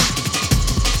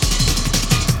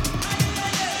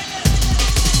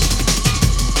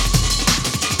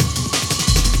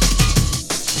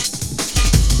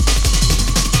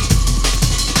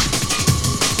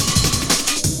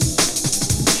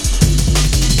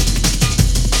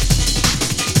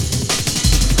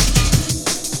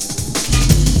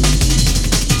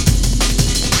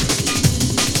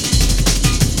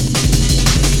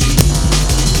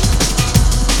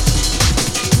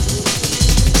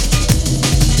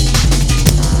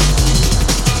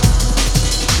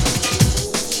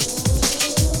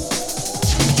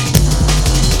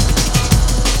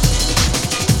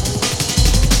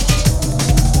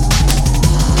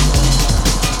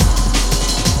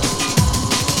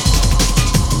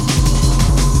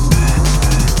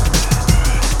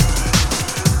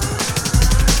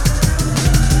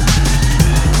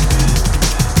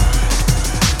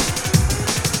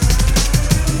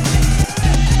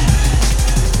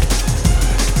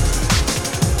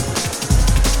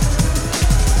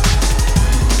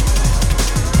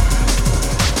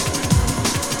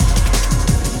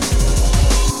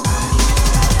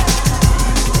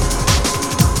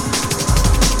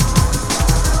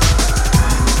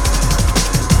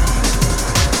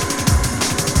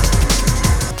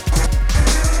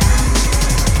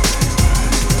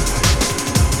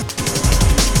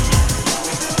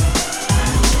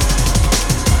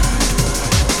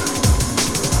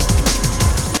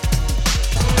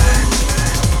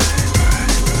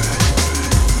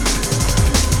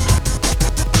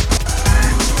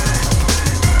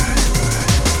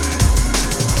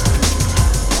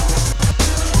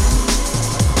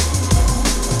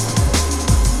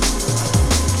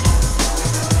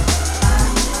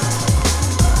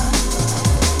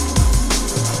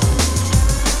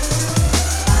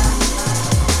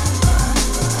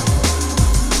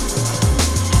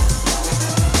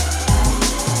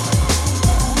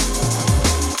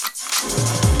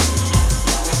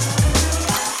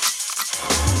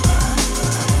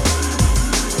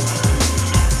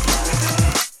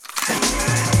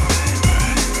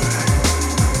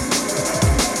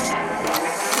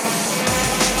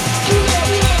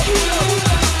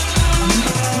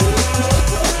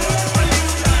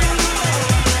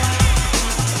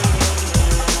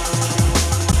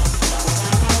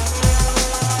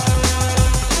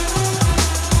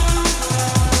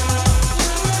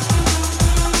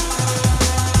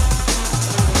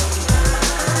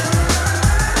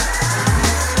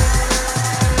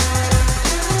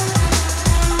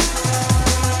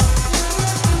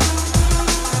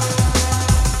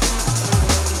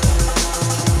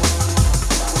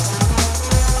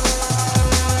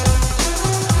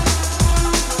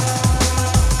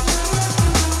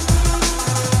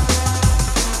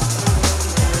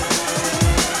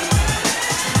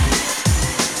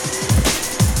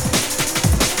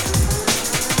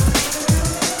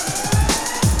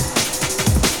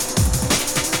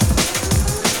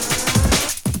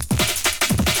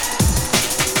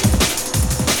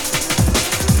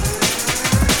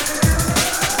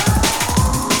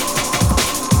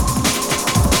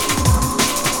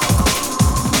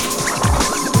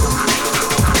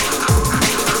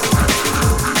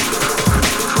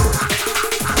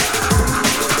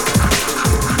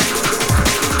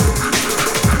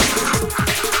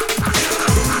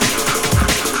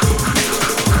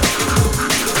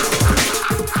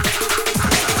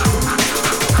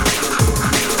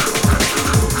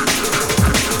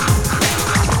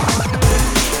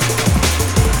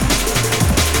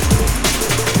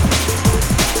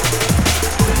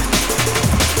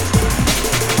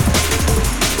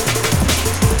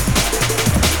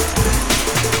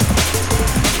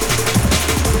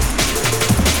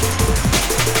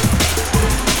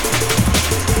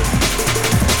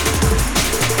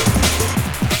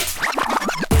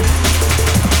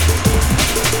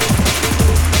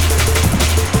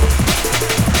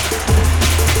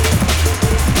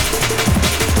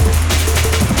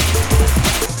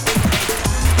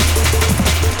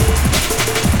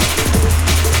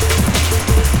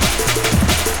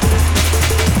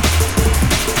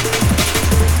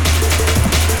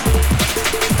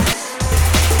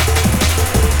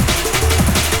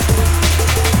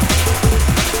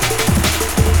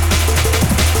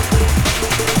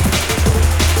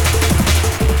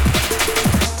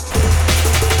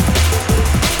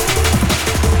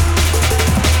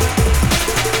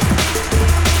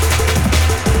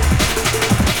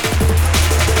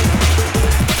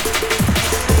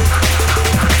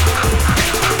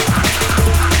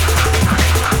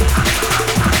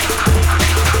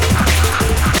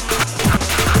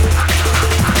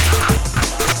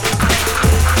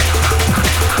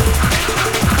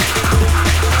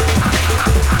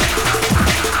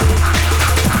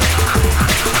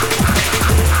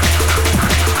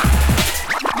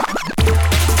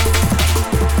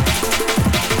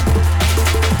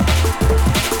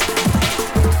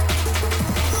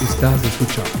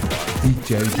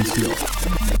 Vision.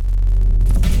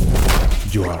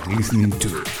 You are listening to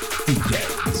DJ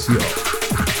Vision,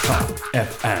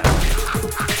 Subfm.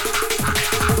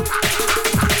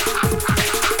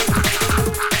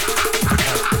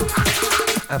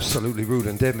 Absolutely rude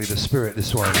and deadly, the spirit,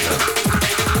 this one.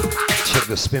 Check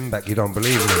the spin back, you don't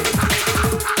believe me.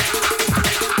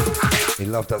 He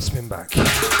loved that spin back.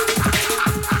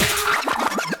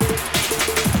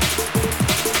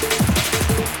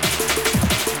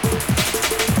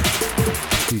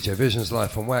 DJ Vision's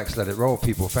live on Wax, let it roll,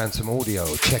 people. Phantom Audio,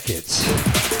 check it.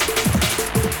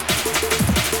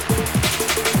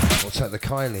 What's that, the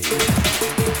Kylie?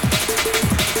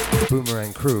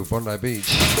 Boomerang Crew, Bondi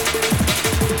Beach.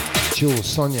 Jules,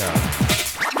 Sonia.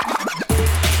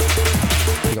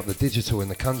 We got the digital in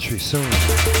the country soon.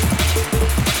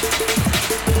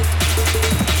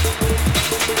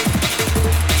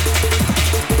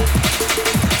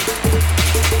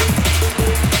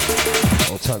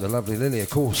 I'll take the lovely Lily, of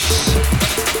course.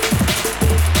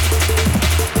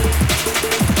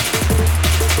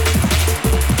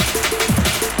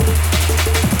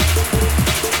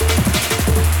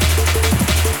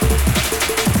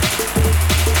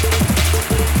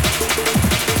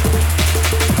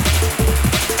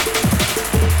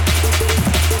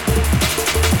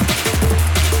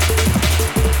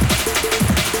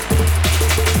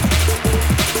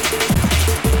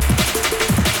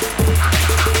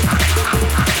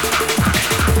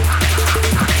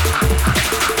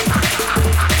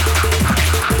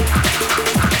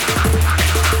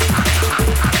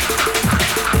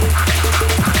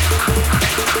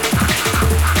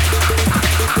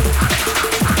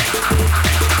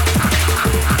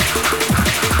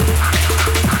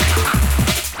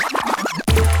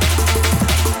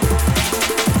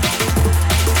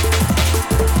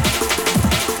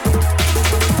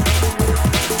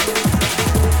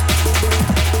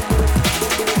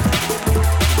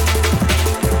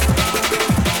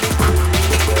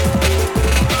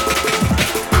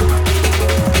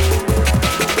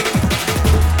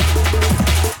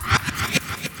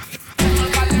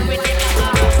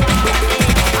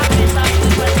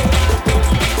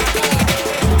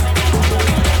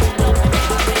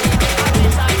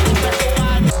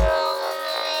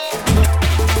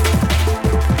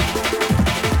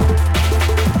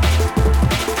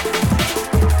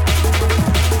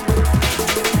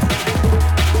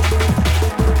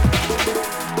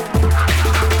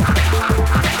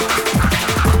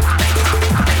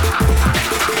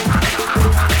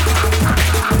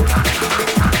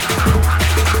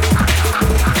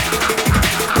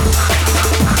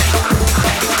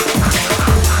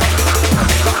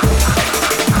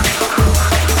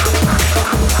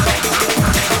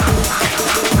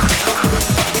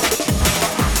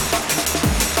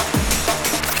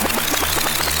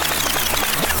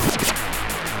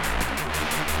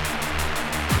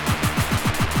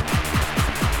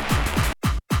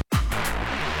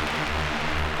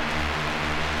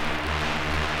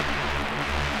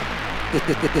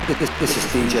 This is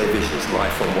DJ Vision's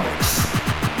Life on Wax.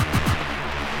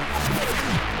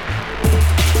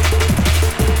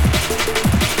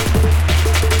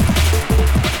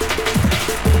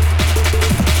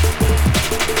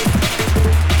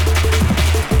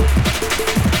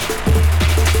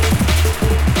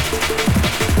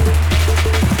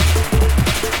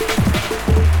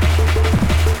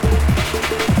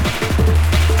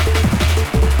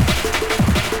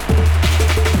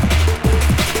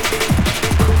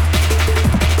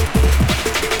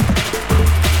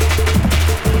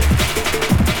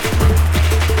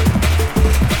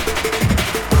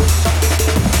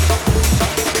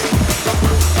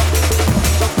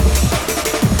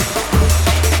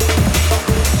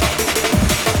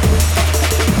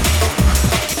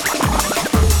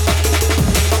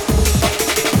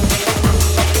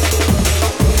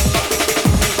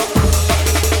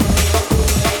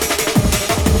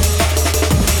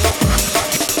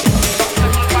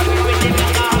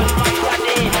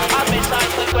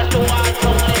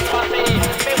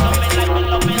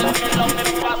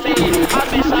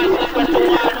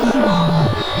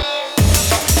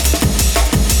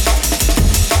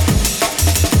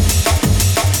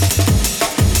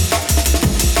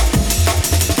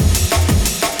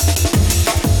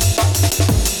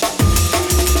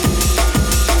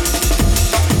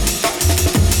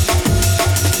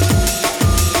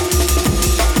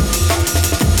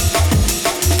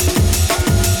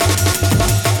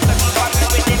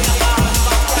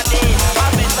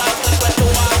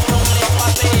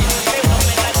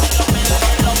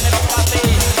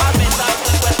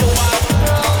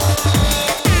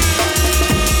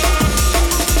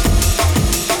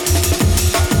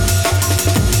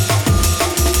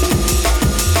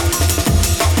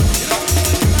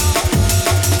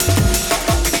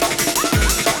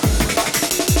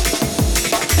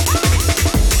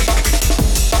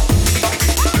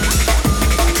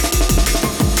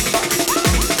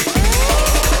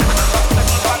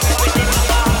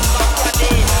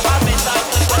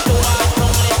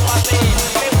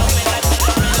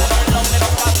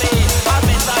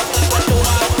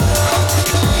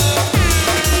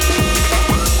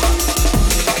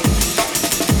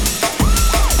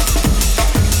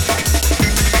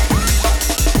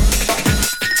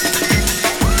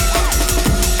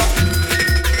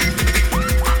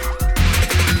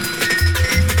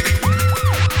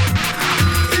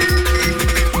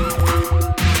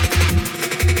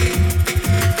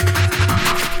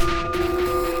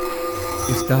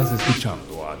 Estás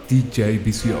escuchando a DJ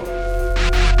Vision.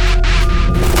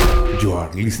 You are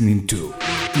listening to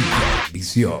DJ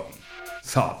Vision.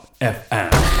 Subfm.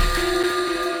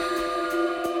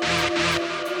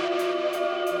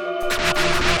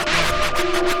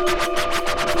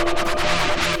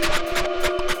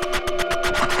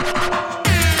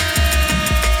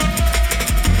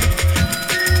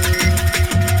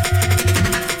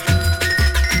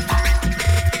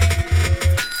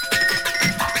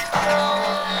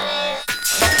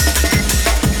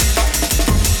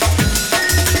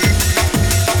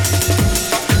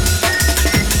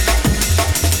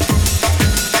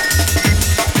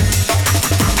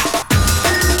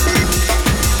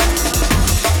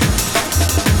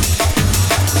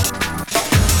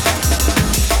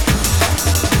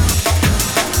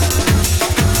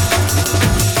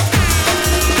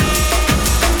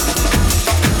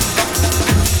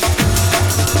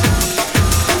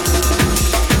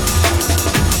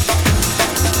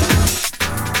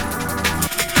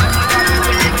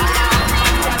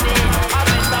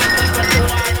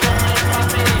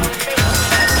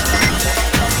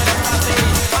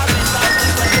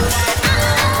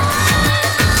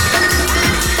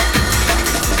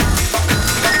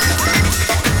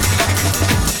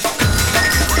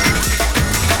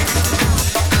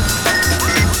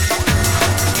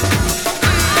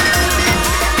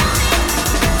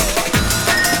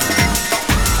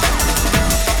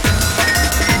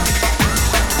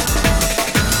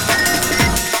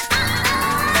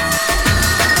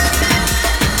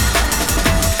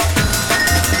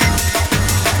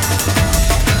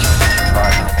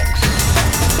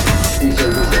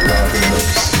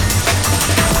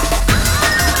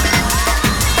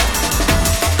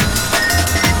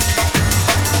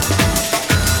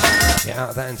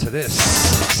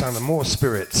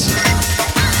 Spirits.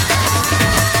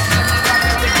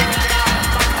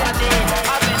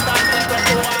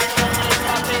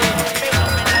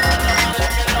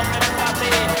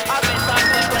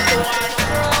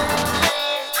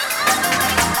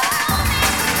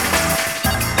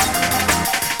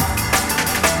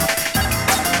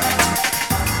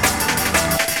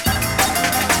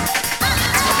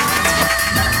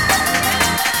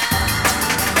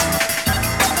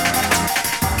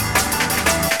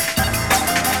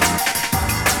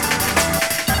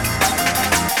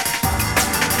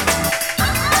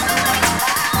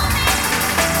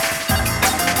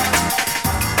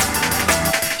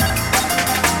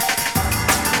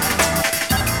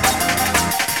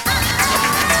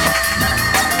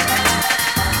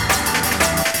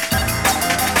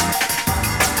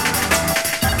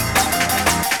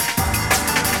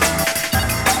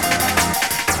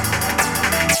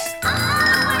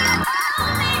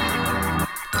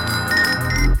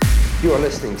 You are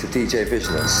listening to DJ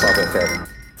Vision on Subfm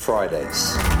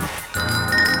Fridays.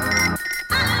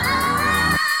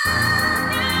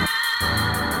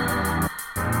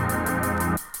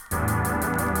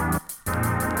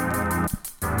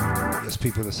 Yes,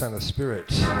 people, the sound of spirit,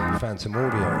 Phantom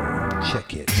Audio,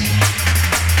 check it.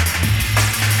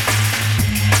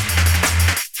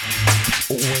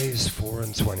 Always 4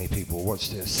 and 20 people,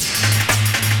 watch this.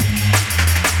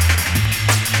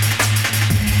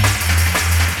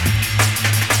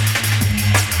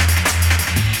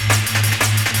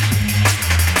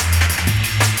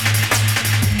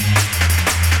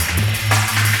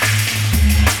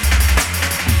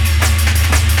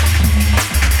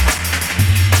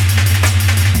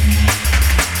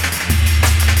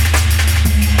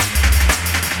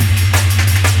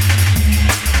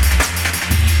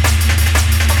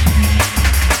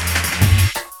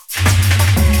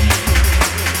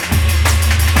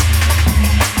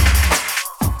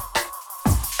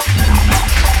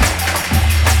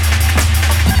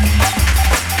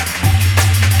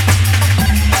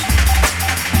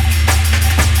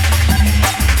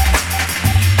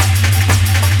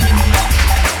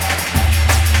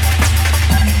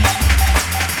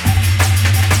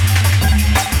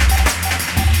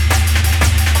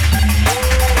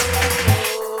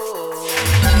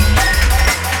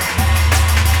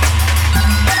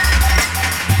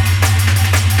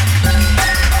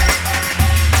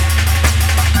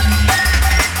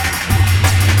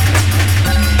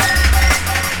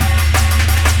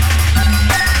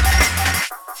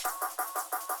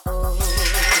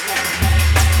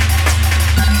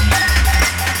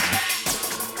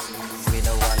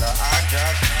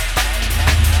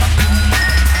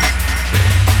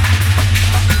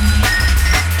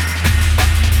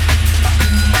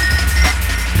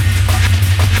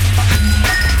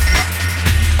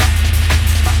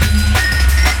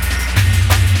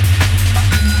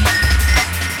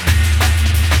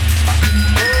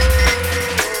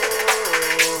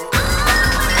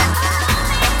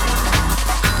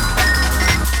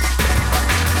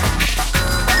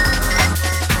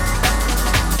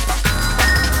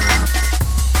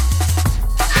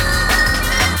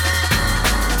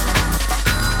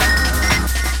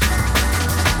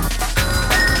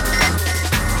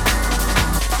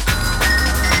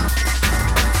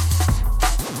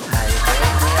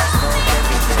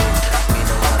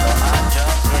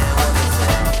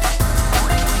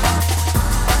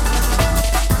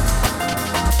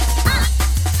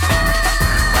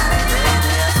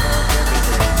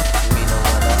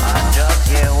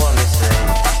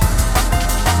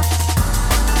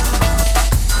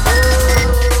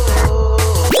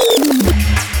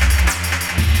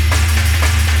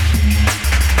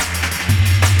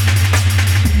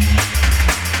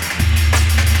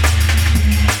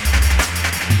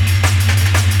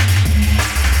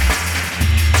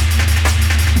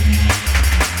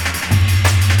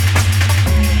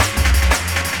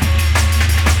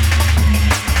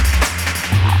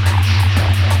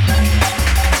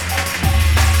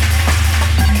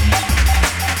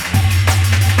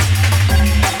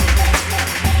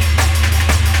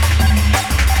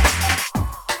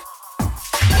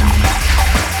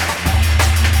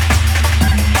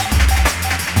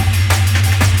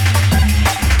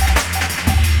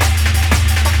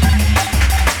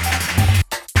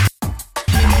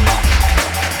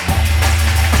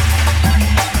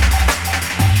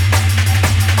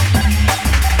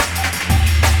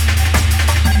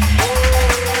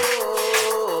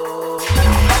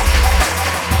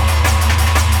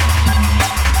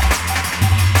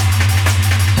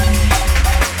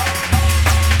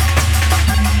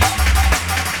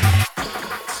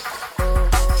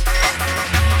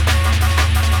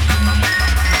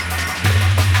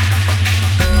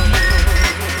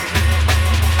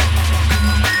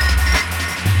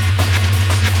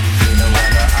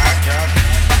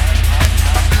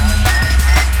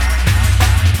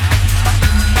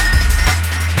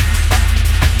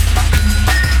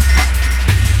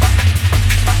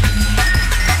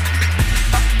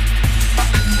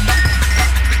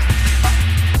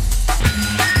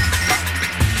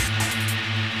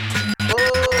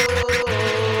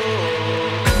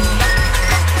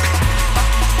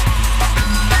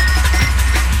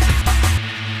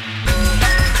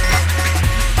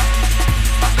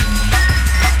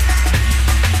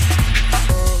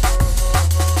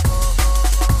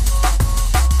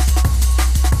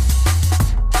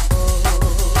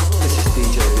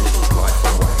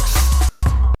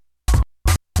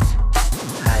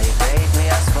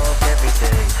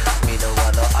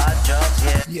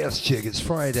 Yes, Jig, it's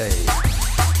Friday.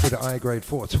 With the I-grade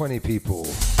 420 people.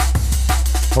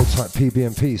 Hold tight,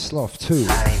 PB&P, Sloth 2.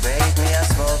 I break me, I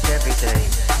smoke every day.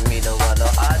 Me don't want no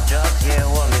hard drugs, hear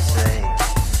what me say.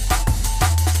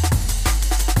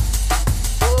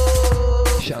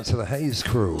 Shout to the Hayes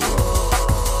crew.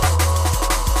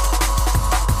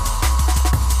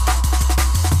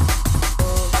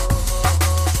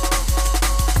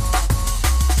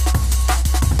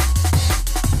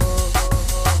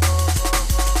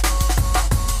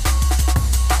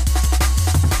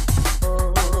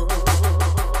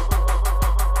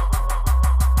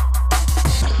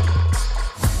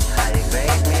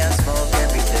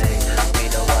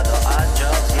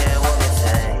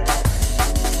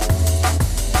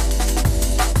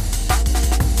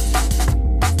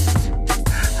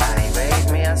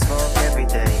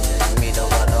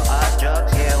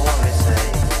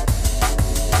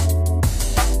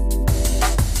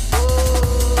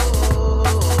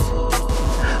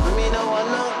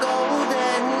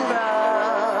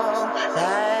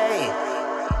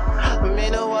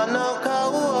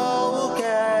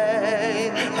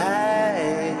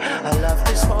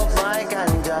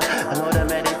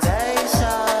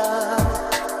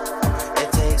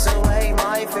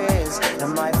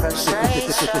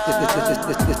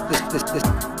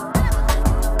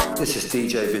 This is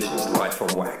DJ Visions live from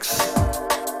Wax.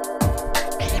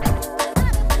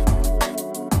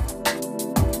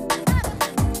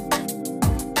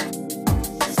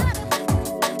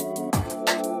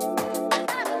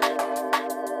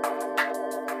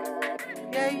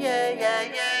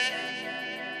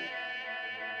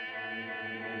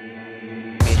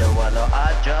 Me don't want no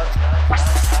hard drugs.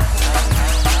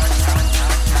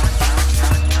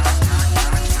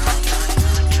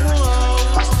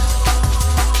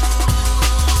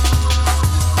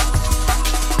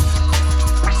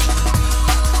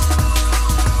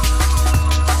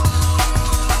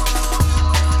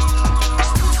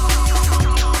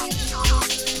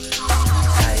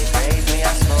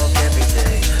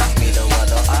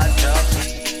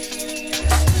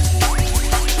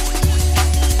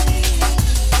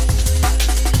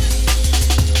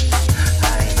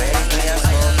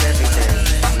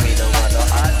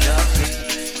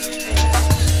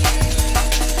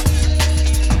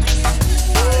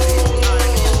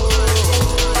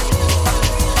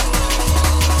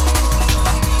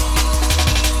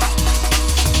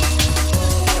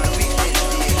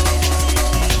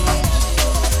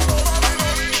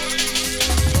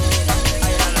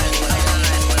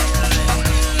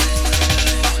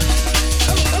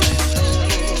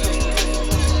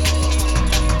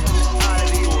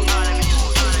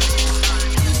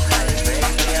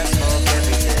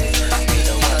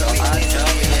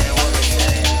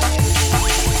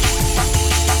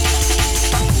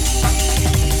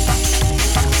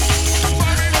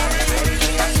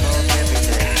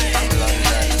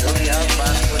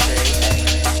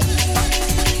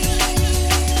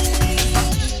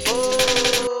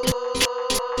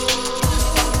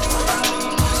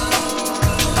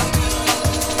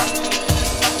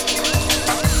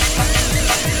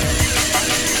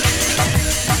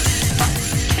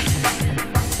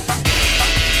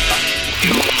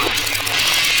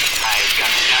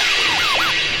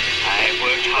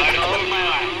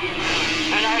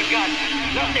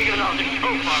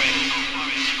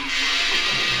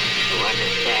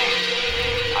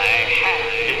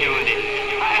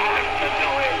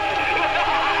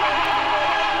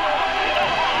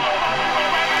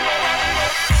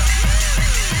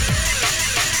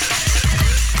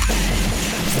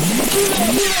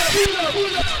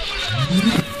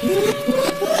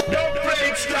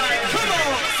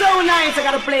 So nice, I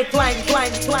gotta play twang,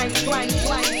 twang, twang, twang,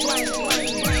 twang, twang, twang.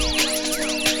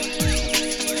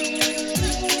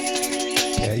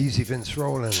 Yeah, easy Vince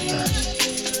rolling.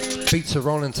 Beats are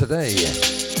rolling today.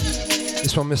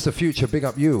 This one, Mr. Future, big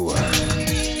up you. So,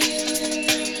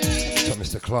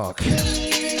 Mr. Clark.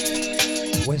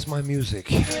 Where's my music?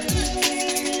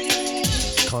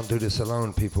 Can't do this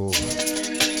alone, people.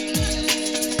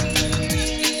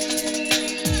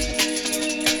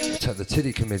 Let's have the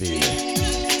Titty Committee.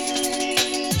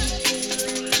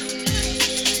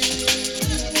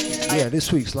 Yeah,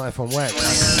 this week's Life on Wax.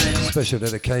 Special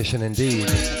dedication indeed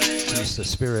to Mr.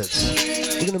 Spirits.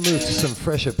 We're going to move to some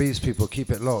fresher beats, people.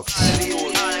 Keep it locked.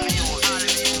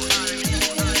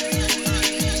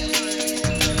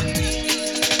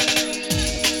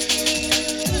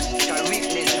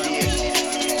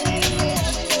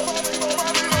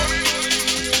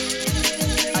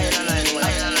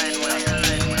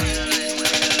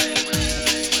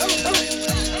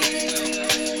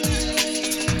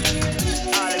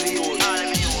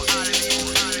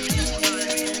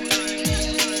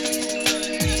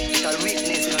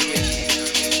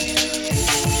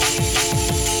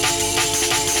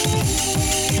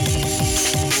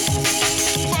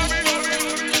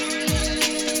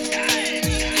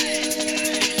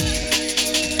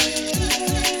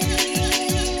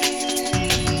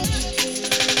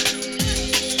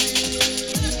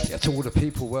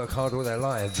 work hard all their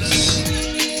lives.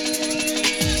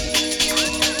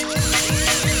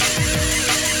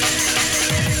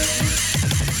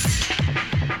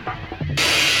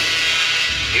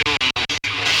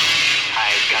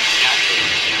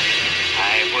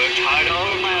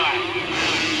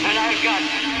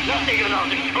 Nothing enough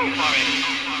to show for it.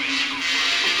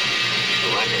 To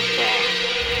understand,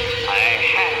 I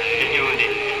have to do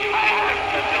this. I have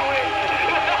to do it.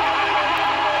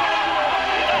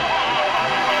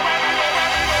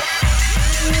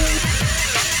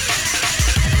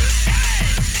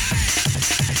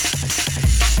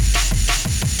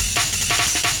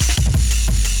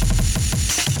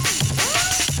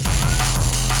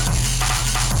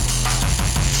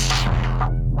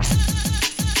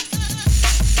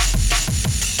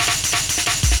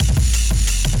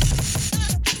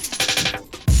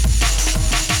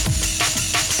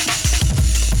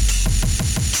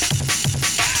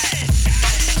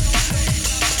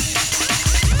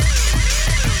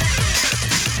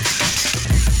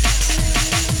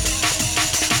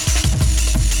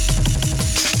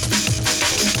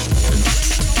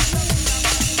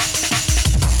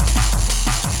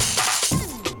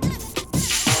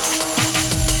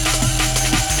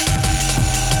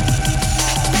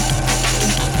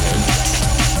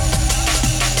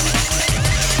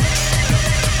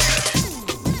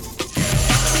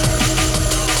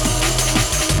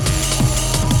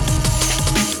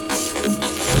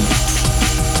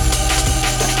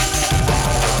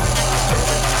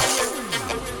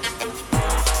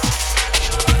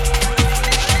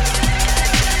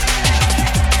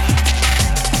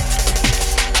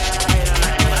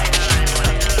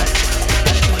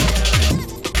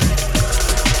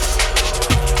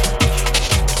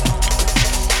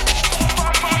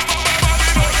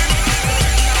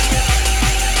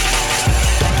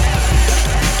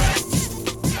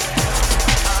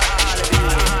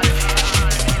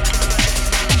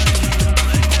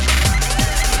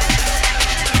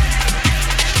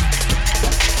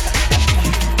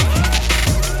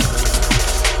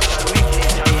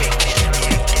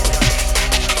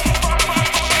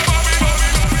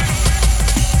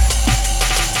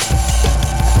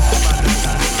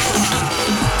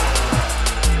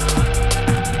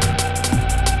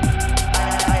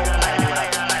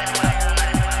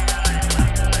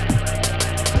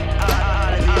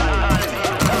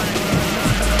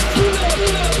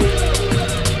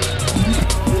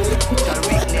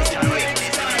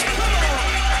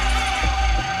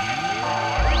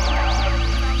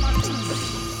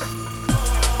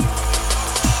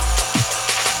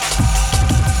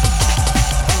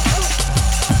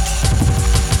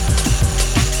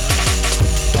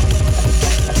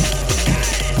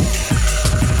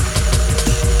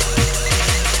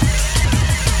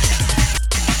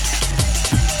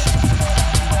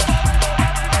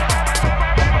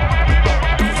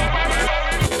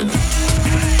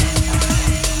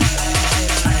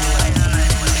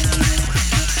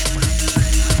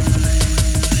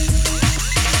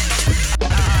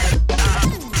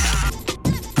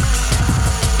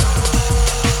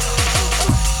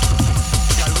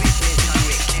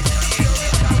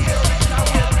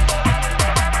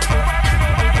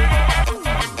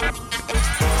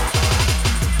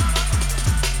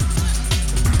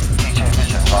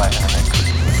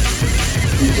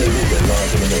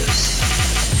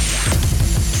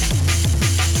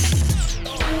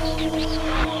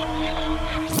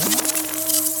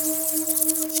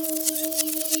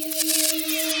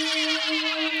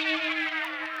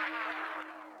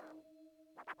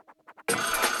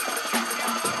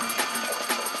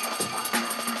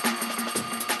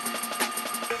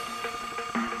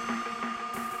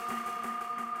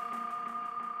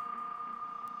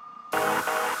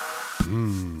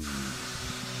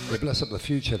 Bless up the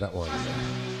future, that one.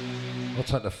 I'll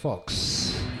take the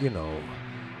Fox, you know,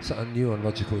 something new and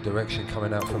logical direction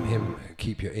coming out from him.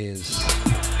 Keep your ears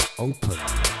open.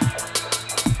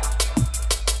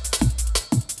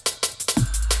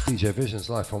 DJ Vision's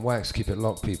live on Wax, keep it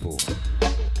locked, people.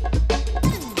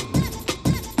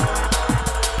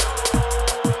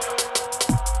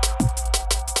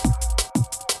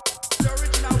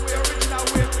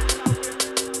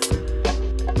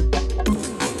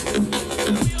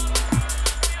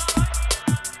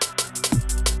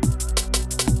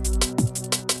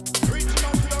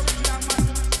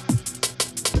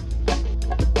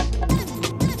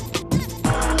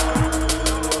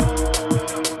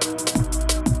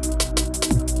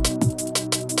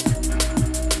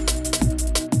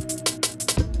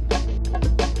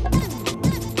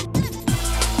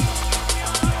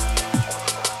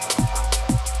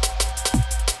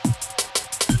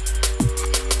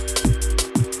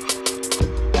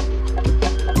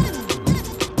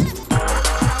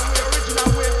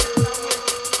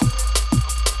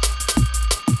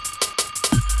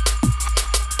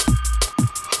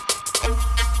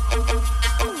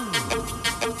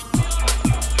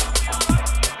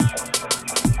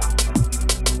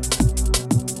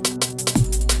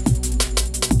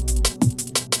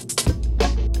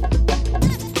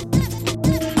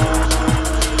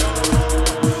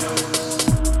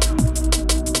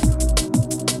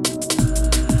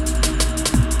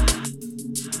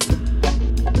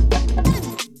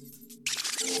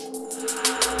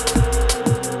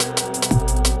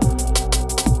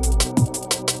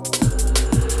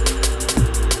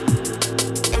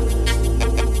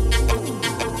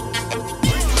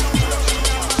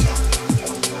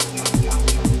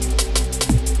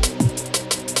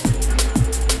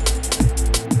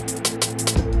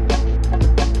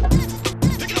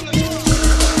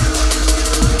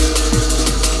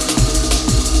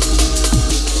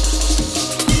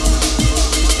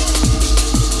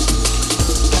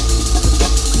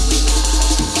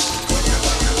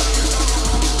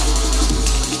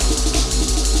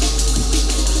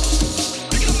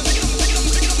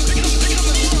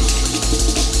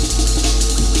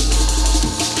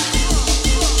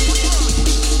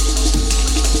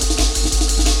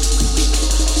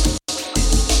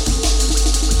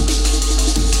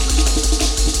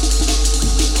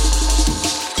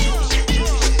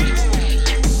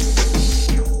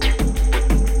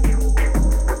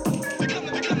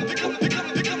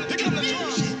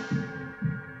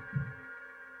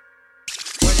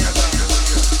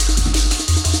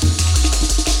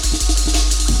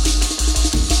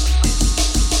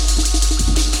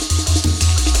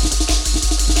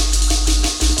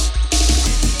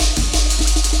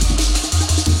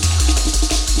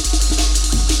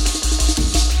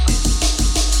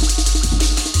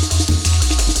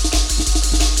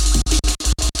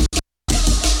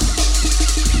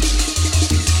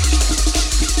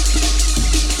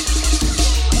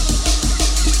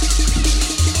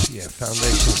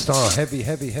 star. Heavy,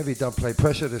 heavy, heavy dub play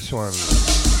pressure this one.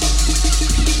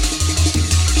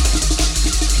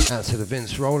 Out to the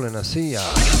Vince Roland, I see ya.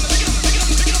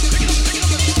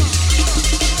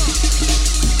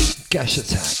 Gash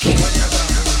attack.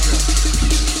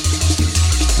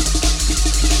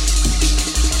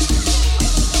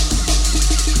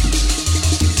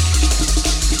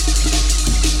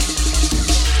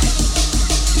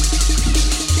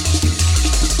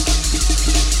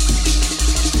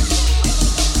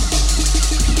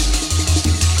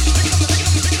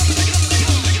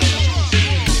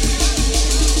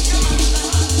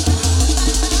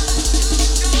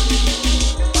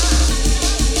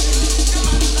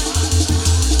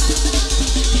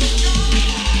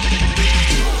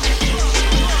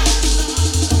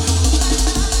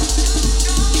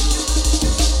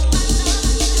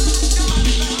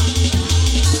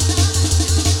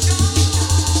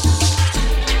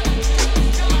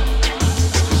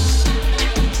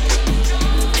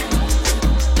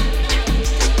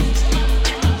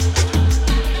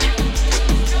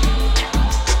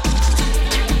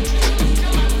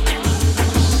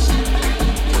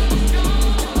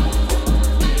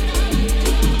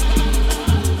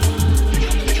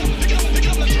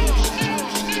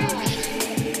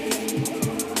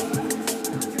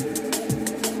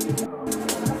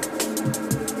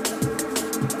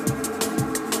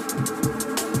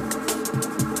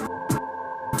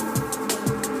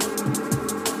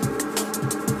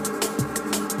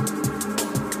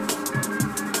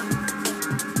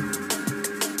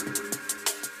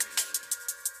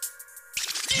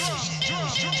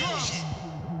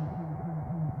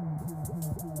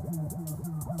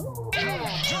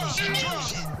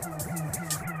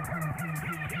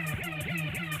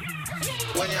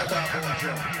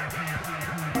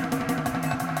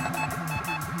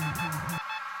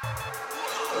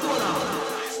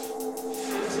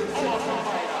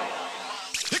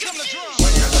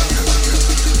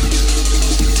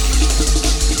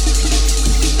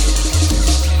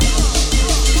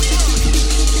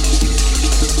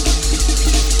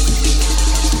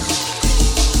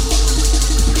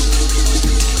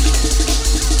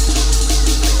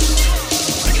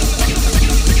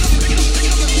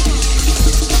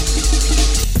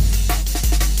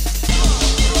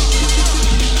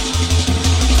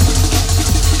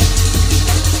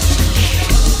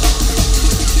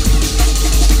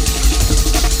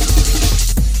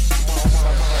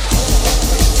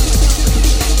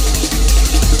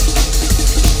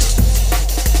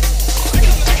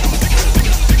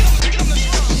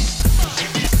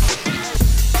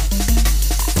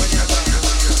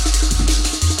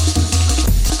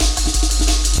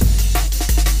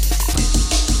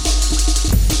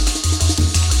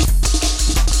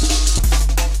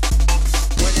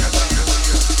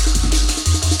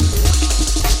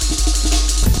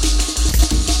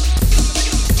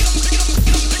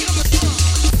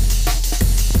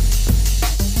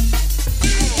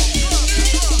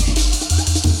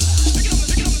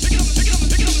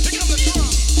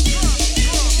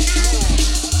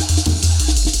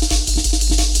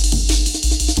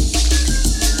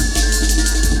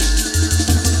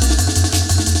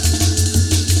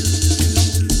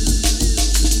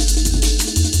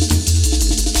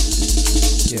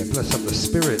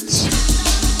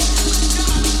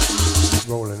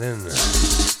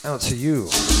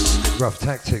 Rough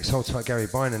Tactics, hold tight Gary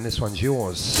Bynum, this one's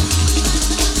yours.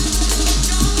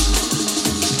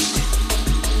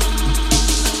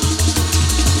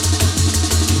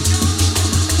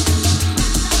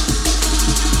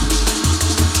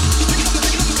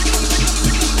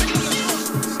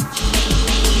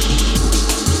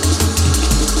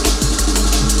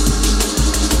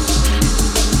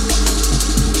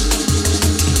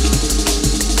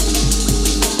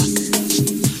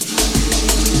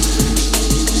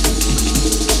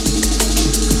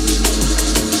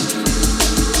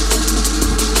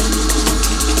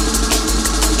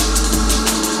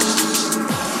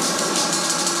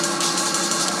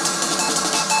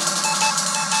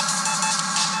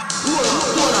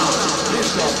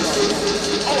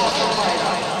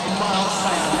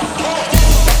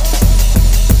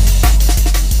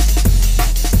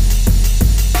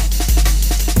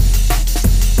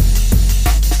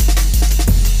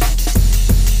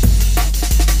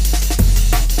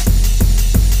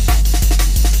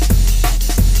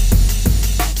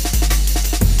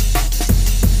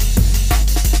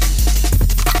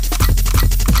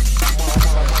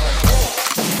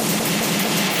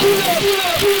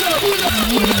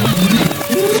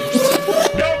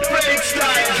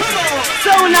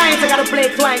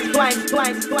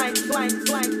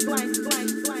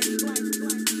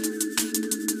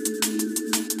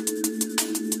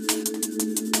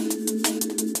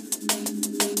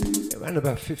 Around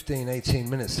about 15-18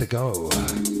 minutes to go.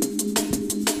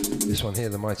 This one here,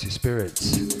 The Mighty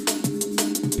Spirits.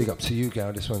 Big up to you,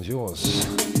 Gal, this one's yours.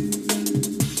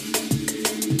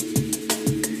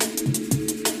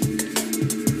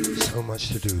 So much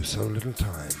to do, so little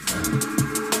time.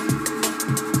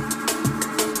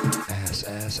 Ass.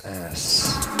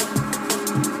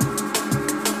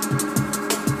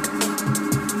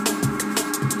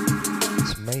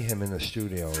 It's mayhem in the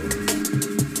studio.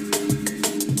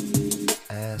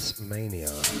 Ass mania.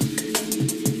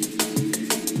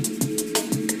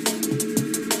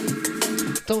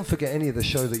 Don't forget any of the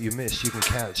show that you missed, you can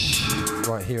catch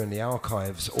right here in the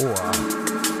archives or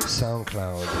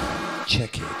SoundCloud.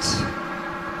 Check it.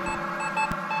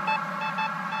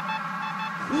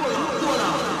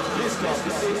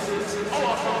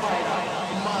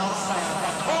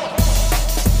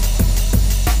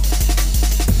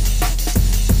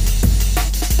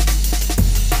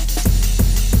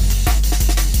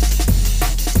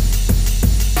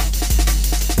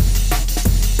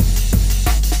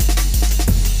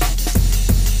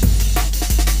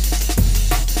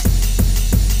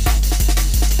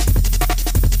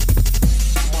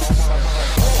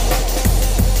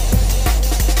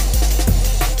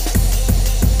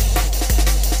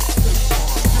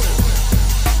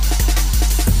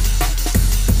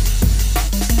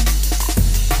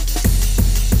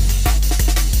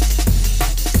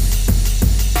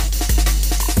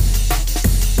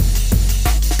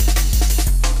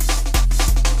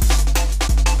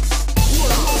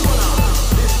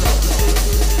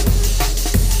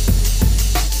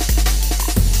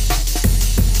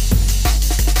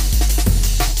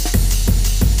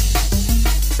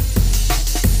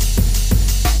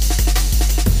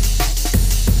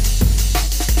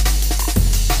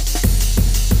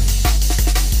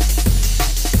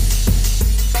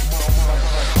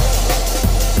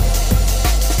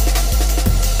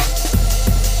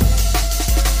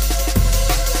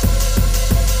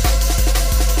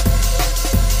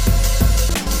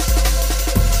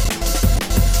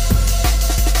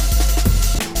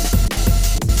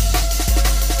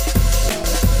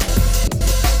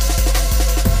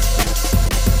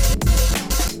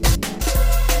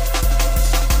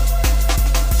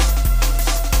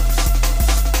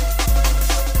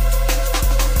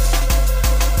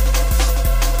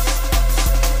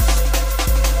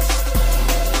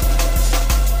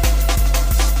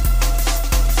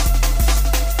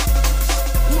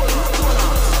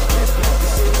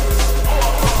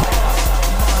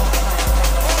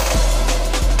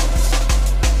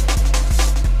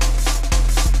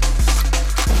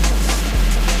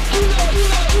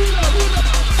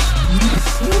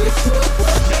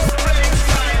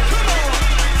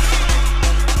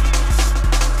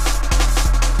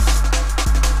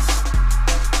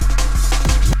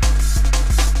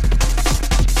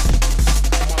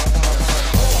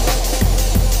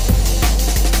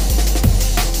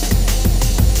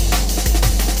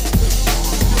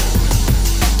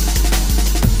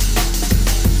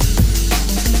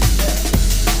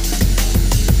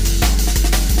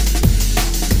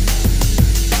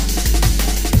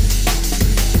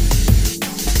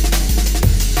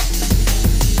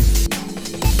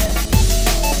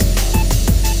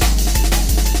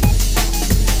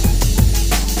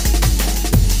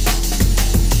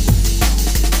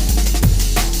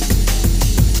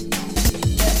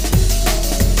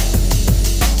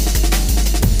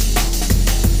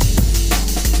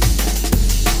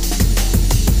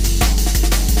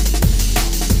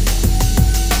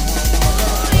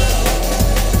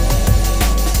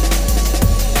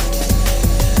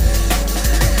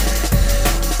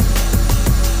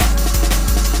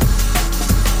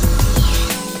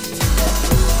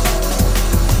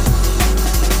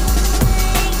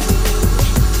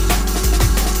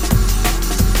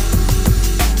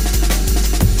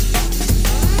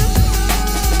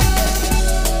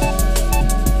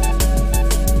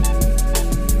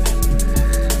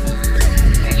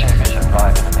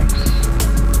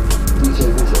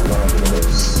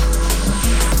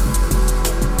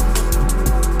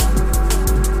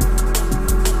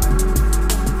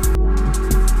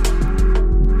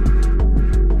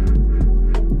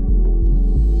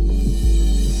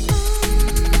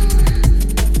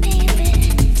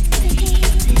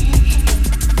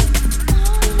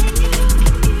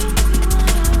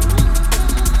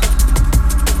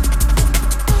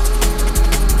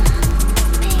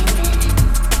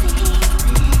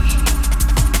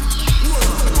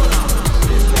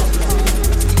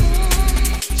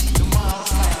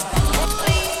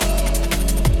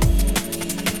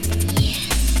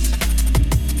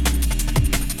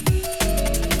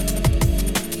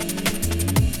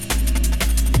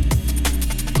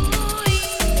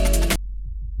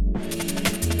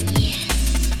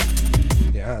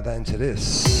 add that into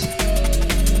this.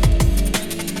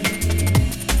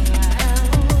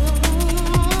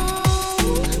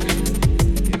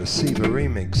 Yeah, the Siva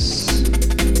remix.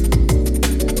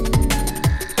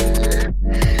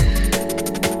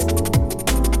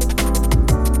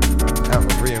 Out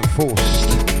of Reinforced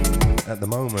at the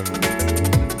moment.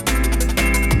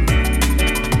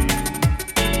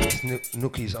 It's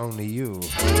Nookie's Only You.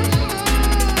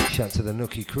 Shout to the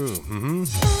Nookie crew.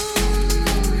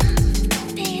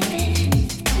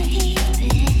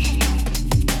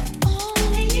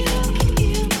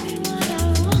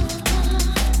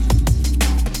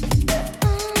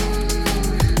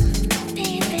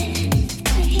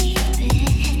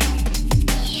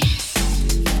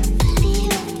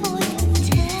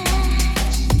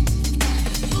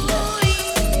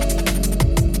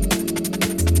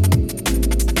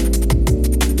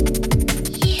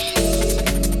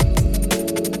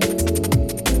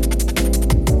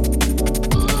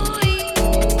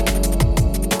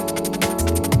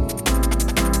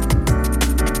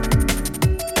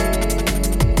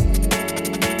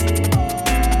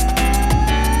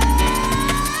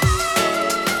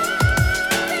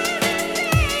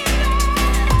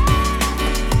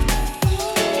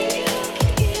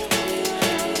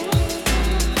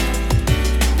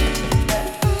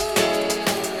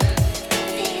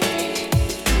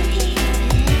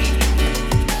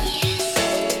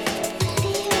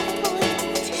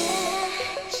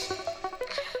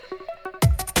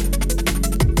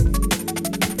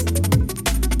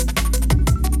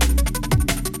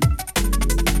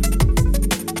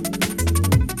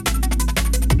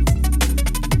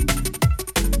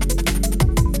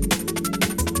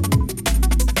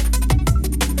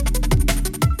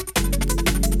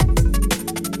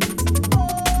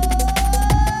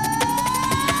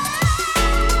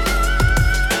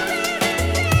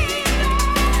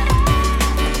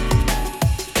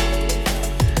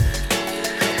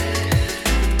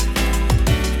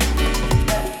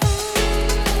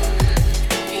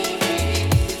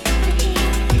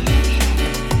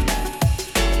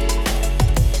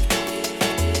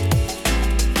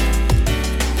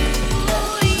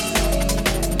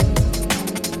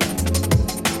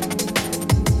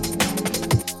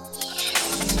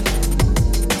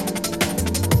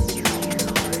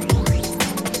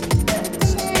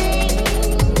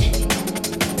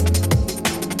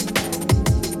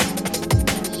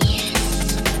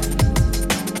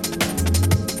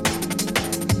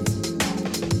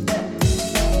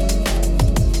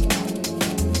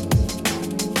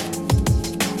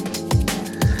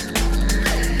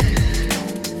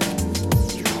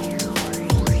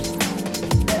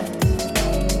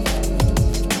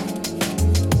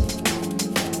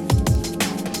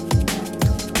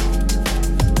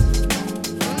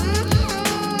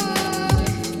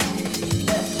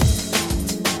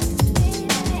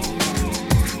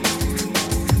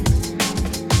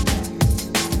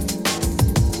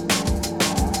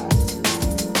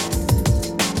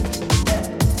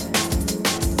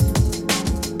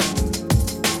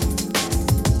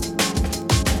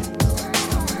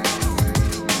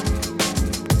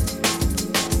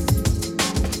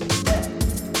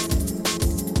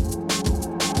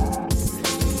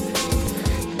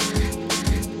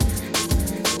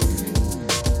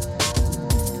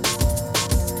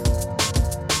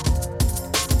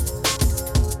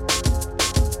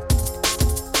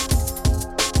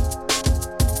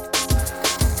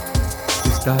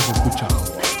 Estás escuchando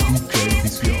DJ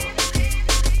Vision.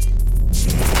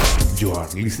 You are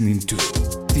listening to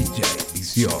DJ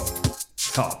Vision,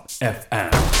 Subfm.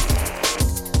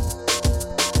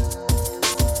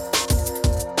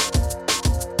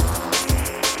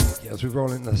 Yeah, as we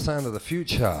roll into the sound of the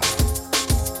future.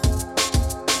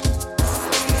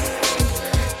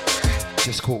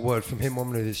 Just caught word from him,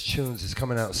 one of his tunes is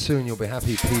coming out soon. You'll be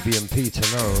happy, PB&P, to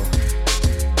know.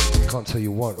 Can't tell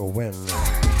you what or when.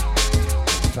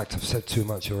 In fact, I've said too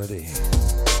much already.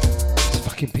 There's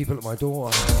fucking people at my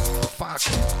door. Fuck.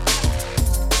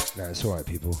 Nah, it's alright,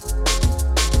 people.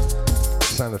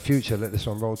 Sound of the future, let this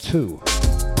one roll too.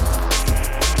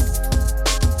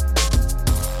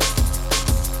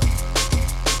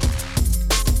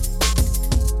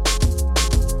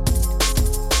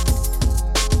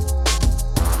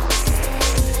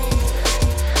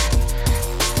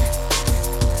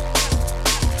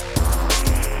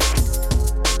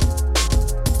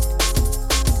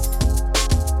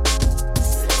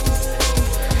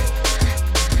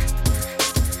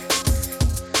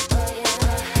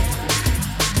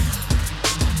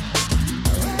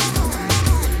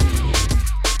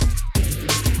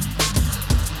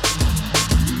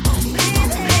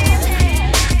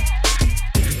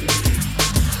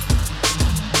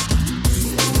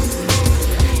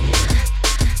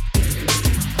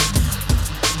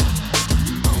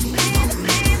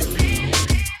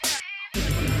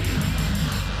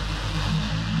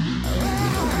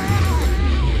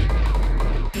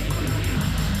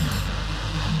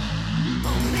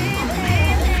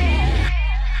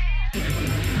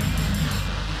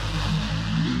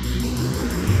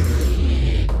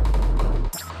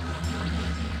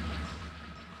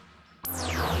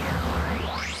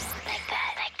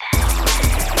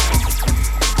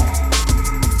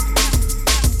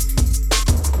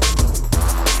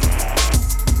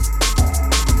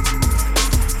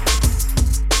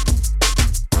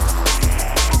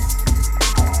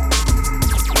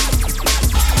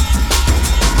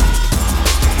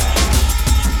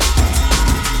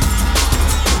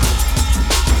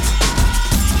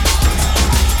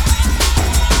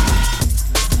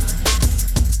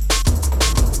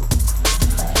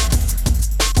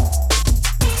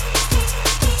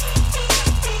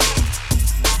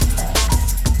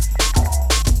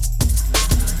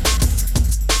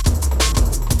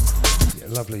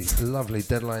 Lovely, lovely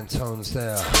deadline tones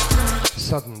there.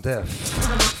 Sudden Death,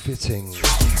 fitting.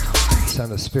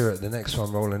 Sound of Spirit, the next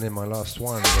one rolling in, my last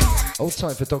one. Hold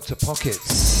tight for Dr.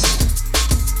 Pockets.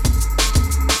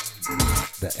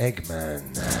 The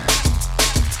Eggman.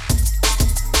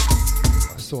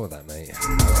 I saw that, mate.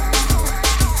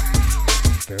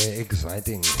 Very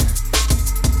exciting.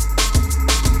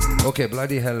 Okay,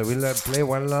 bloody hell, we'll play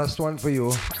one last one for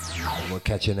you. And we'll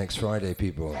catch you next Friday,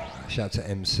 people. Shout to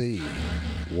MC.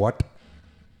 What?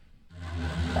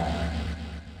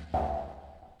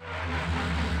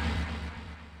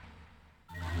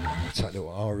 Tight little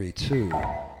RE2.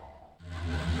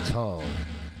 Tom.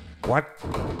 What?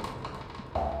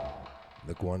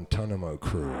 The Guantanamo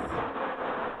crew.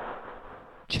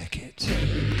 Check it.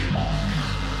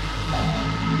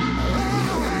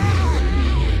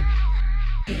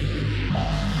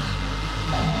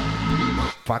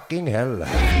 Fucking hell.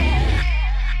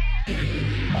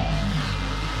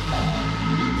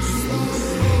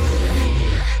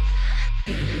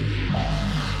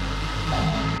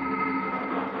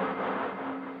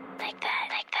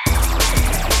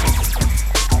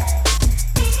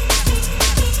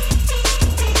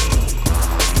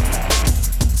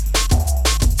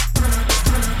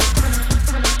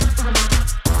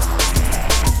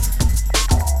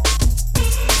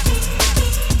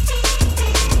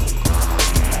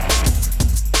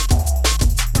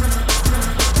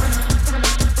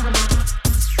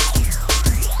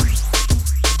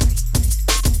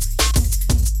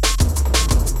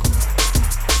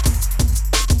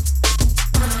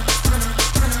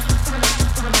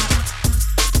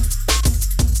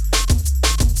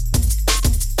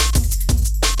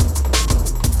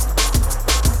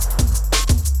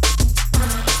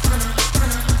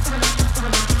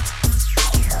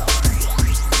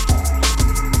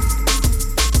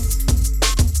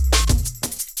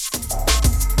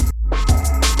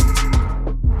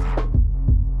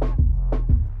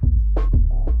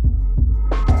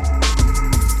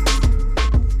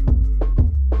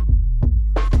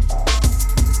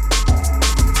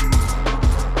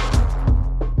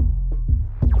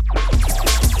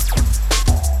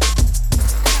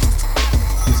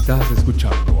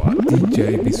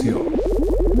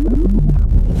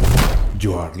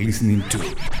 You are listening to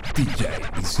DJ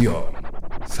Vision,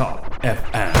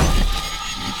 Subfm.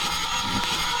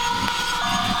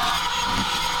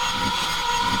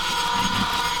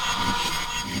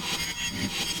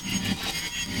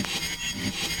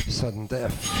 Sudden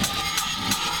Death.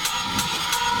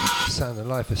 Sound of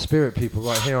Life of Spirit, people,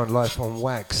 right here on Life on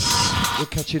Wax. We'll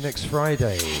catch you next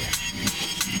Friday.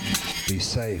 Be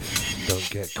safe, don't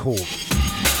get caught.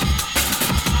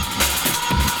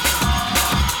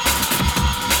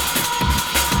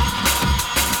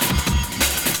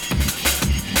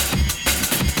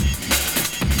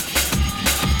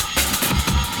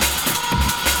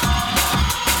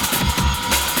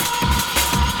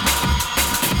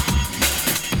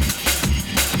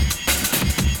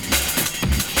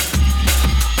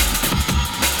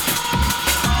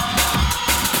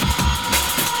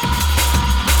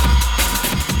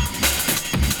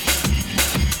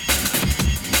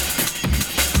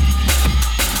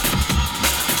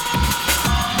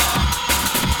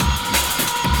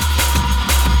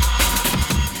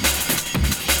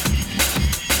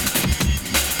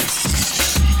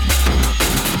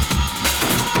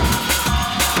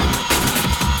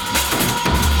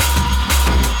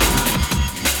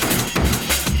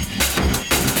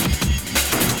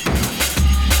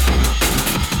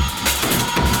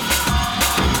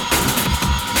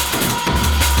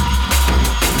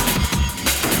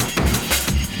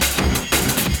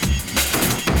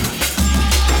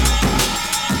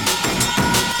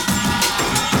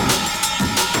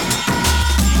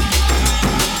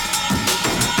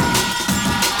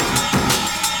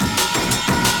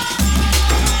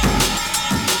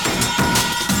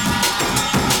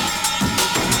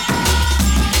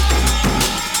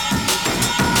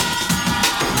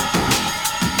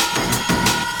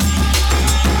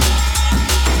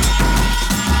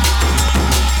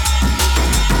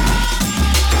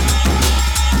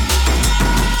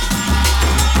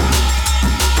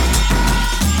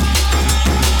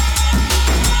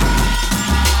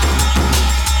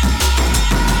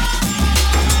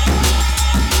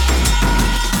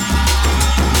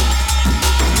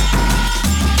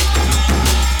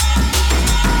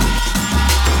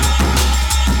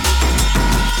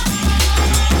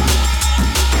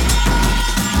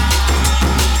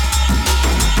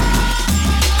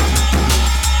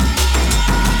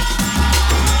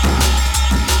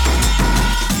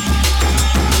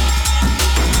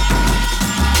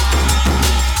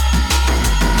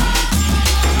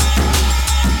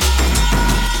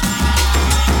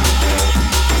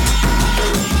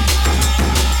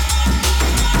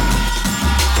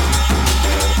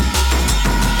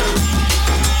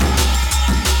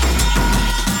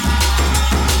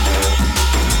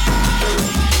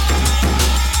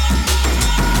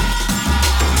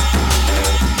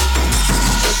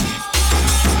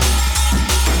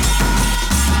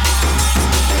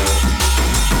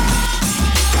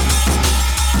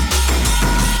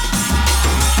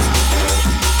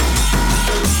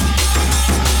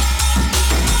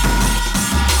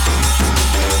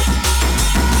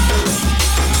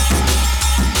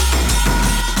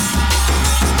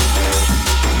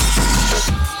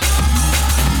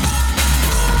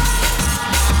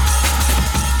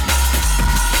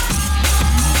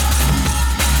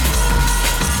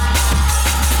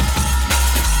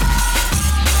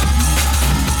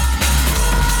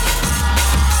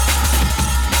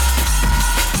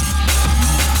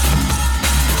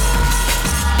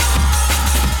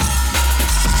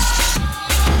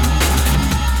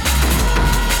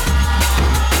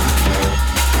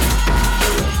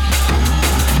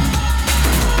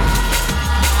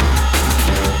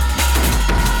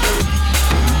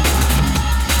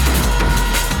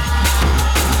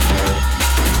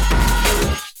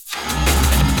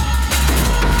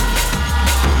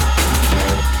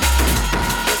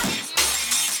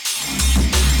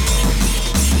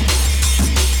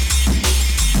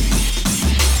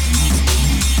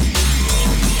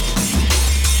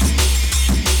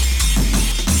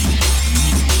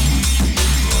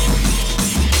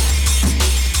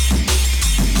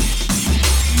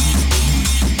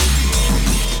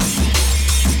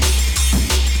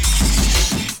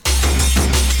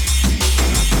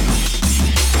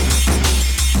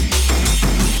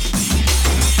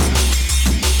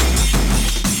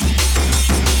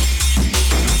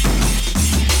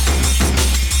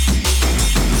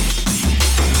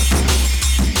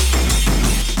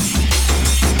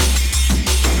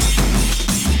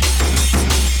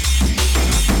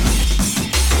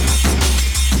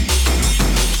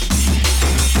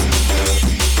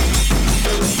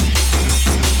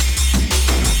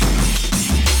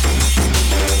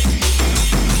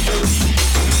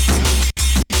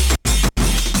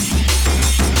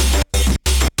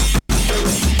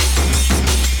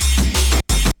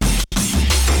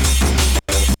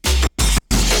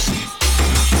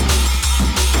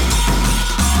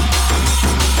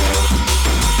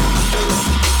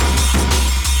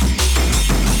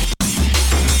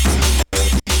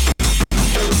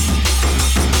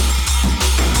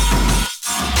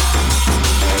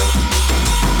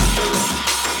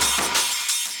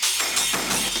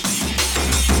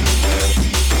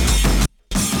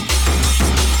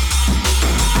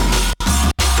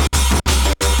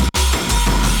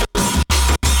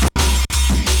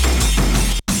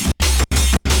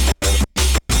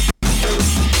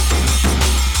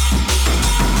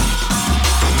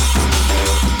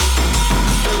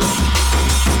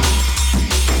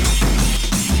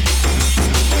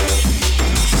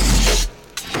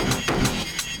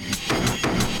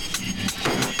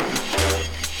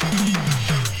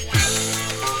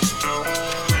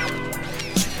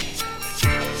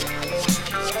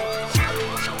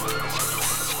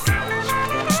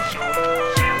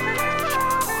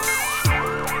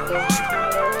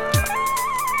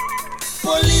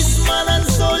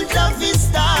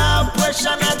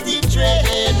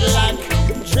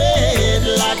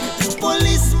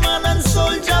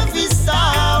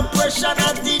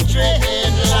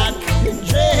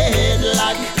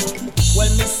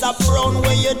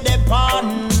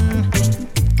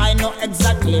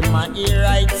 exactly my ear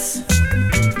rights.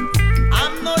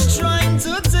 I'm not trying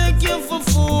to take you for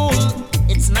fool.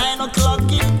 It's 9 o'clock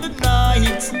in the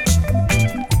night.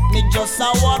 Me just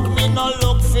a walk, me no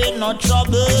look for no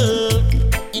trouble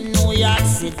in New York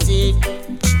City.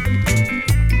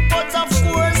 But of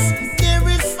course, there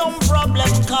is some problem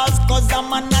cause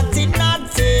I'm a naughty.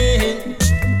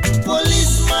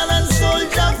 Policeman and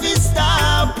soldier fi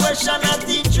stop pressure not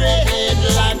the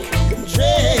dreadlock.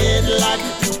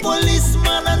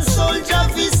 Policeman and soldier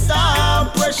fi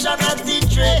stop pressure not the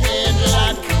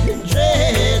dreadlock.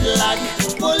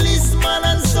 Policeman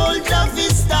and soldier fi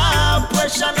stop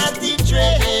pressure not the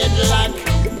dreadlock.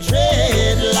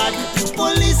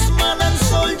 Policeman and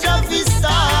soldier fi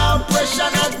stop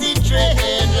pressure not the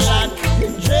dreadlock.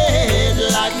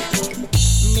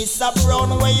 Mr. Brown,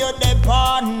 where you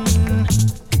depend?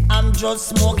 I'm just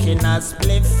smoking a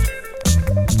spliff.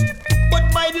 But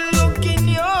by the look in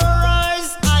your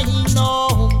eyes, I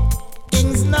know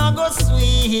things not go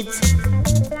sweet.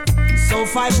 So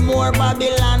 5 more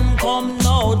Babylon come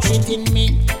now, treating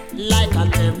me like a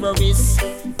terrorist.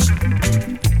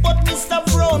 But Mr.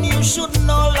 Brown, you should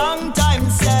know long time,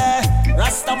 sir.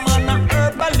 Rastaman a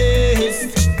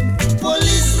herbalist.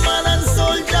 Policeman and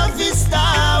soldier fi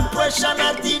stop pressure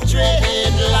not the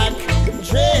dreadlock.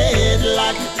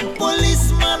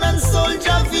 Policeman and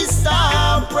soldier fi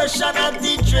stop pressure not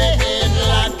the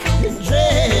dreadlock.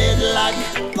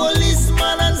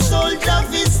 Policeman and soldier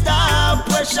fi stop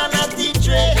pressure not the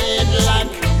dreadlock.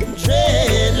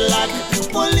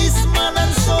 Policeman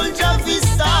and soldier fi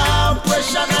stop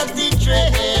pressure not the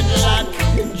dreadlock.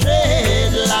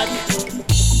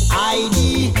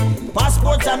 ID,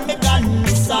 passport and me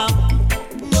gansa.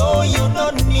 No, you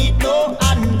don't need no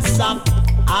answer.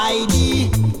 ID,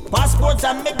 passport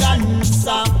and me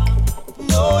gansa.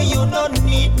 No, you don't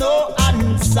need no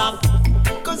answer.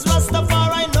 Cause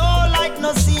Rastafari no like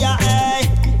no CIA.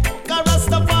 Cause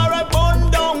Rastafari burn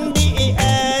down the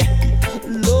AA.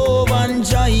 Love and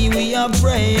joy we are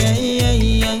pray.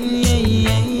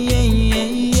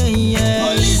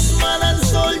 Policeman and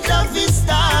soldier fi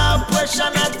stop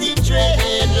pressure not the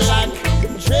dreadlock.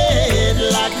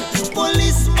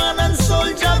 Policeman and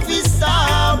soldier fi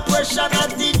stop pressure not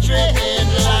the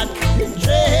dreadlock.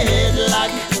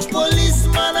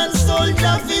 Policeman and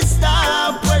soldier fi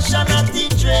stop pressure not the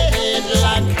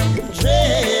dreadlock.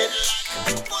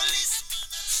 Policeman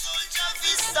and soldier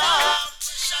fi stop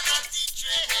pressure not the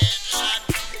dreadlock.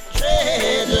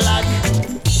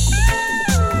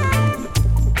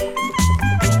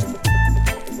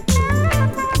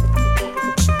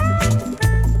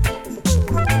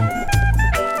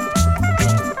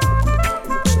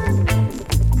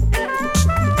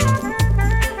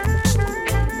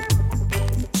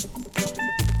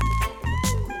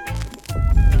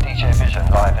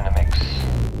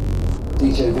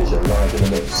 DJ Vision live in the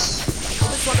mix. I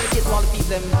just want to get to all the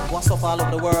people them what's up all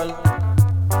over the world.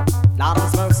 Lord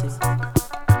of mercy,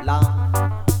 Lord.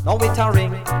 Now it a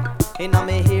ring, in a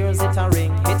me ears it a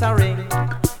ring,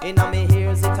 in a me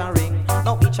ears it a ring.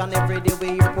 Now each and every day we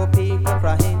hear poor people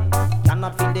crying.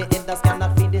 Cannot feed the elders,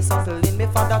 cannot feed the suckling. Me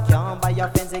father can't buy a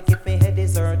fence, they keep me head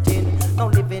is hurting. Now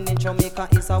living in Jamaica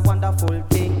is a wonderful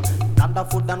thing. Land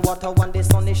of food and water when the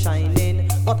sun is shining.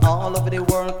 But all over the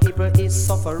world people is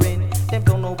suffering. Them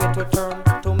don't know where to turn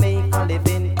to make a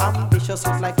living. Ambitious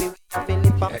with like we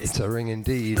it's a ring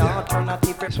indeed.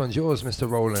 This one's yours, Mr.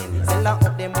 Roland.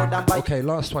 Okay,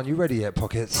 last one. You ready yet,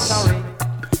 Pockets?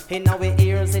 In our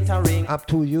ears it a ring. Up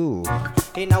to you.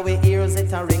 In our ears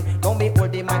it a ring. Don't be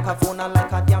hold the microphone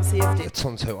like a damn safety.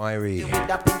 Tonto Irie. With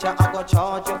that picture I go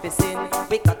charge you for sin.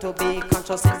 We got to be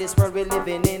conscious in this world we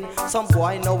living in. Some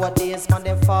boy nowadays man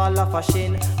them fall off a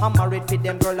shin. I'm married with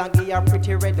them girl and give her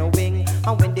pretty red wing.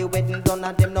 And when the wedding done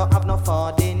and them no have no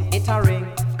farthing. It a ring.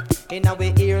 In our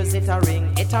ears it a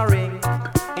ring. It a ring.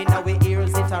 In our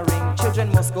ears it a ring.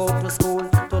 Children must go to school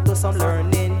to do some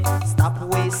learning. Stop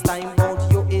waste time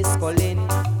about you is calling.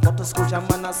 Go to school jam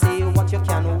and see what you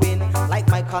can win. Like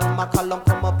Michael McCallum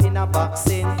come up in a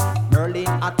boxing. Merlin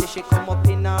Atishi come up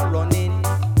in a running.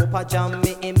 Papa Jam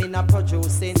me him in a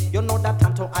producing. You know that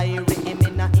Tanto Irie him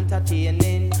in a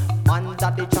entertaining. One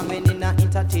Daddy Jamming in a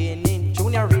entertaining.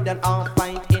 Junior Reed and all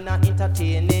find in a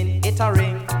entertaining. It a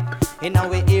ring. In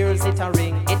our ears it a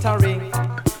ring. It a ring.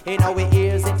 In our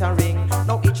ears it a ring.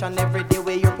 Now each and every day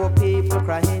we hear poor people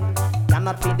crying.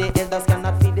 Cannot feed the elders,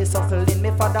 cannot feed the suckling.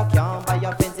 Me father can't buy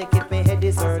a fence, they keep me head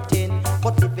is hurting.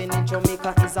 But living in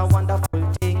Jamaica is a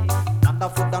wonderful thing. Not the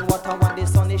food and water when the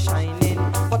sun is shining.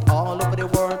 But all over the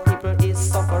world people is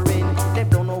suffering. They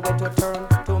don't know where to turn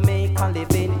to make a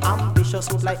living. Ambitious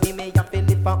youth like me have to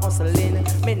live and hustling.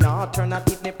 Me not turn a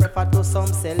tip, me prefer do some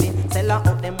selling. Sell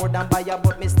out them more than buyer,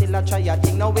 but me still a try a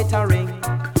thing. Now it a ring.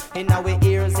 In our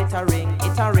ears it a ring,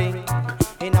 it a ring.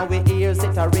 In our ears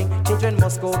it a ring. Children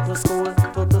must go to school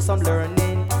to do some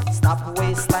learning. Stop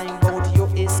waste time, bout you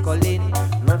is calling.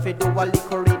 Learn to do a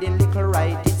little reading, little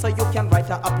writing, so you can write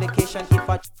an application if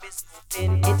a job is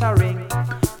in. It a ring.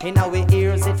 In our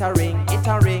ears it a ring, it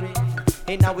a ring.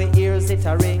 In our ears it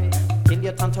a ring. Kill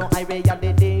your tonto irate and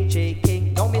the DJ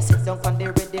king. Now me sit down on the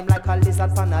rhythm like a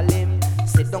lizard on a limb.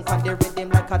 Sit down on the rhythm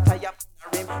like a tire on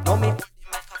a rim. Now me put the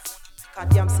microphone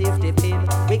like a damn safety pin.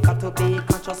 We got to be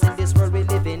conscious in this world we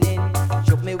living in.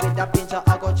 Shoot me with a pincher,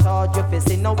 I go charge you for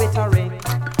sin. Now it a ring.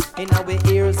 In our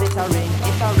ears it a ring,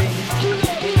 it a ring.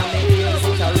 In our ears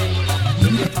it a ring.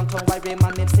 Kill your tonto irate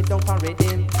man, him sit down on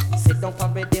rhythm. Sit down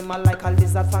on rhythm like a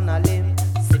lizard on a limb.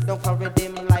 Sit down for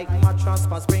rhythm like mattress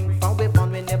for spring. From we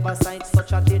born we never signed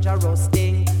such a dangerous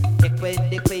thing. Take away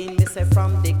the queen, me say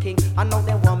from the king. I know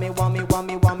they want me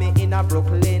in a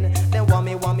Brooklyn. They want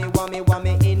me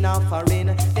in a foreign.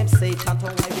 Them say tanto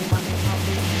why we man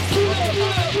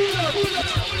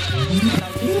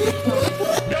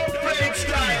Don't break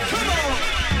style, come on.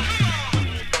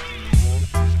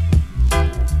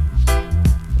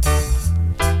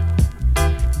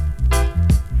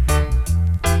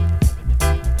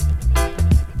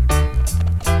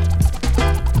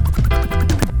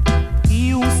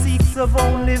 Of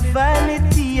only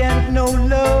vanity and no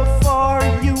love for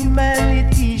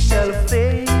humanity shall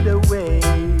fade away,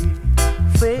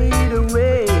 fade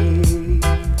away.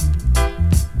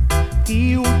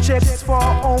 He who checks for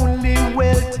only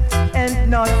wealth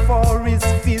and not for his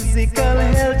physical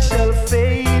health shall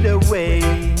fade away,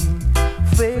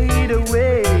 fade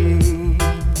away.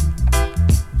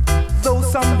 Though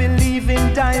some believe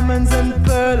in diamonds and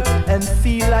pearl and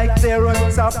feel like they're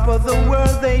on top of the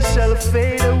world, they shall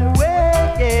fade away.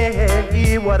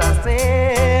 Hear what I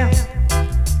say.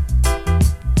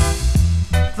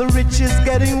 The rich is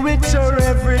getting richer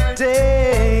every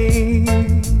day,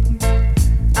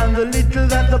 and the little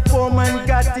that the poor man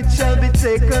got, it shall be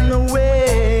taken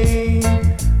away.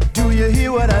 Do you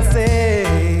hear what I say?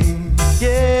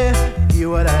 Yeah, hear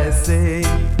what I say.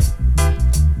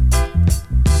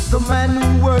 The man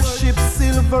who worships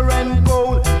silver and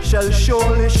gold shall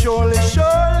surely, surely,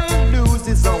 surely lose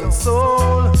his own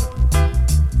soul,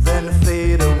 then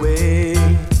fade away.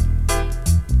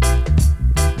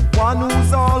 One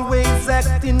who's always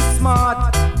acting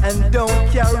smart and don't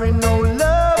carry no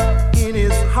love in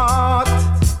his heart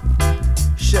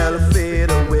shall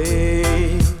fade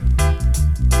away.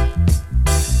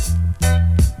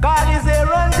 God is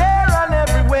here and there and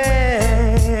everywhere,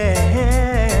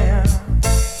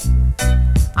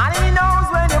 and he knows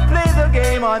when you play the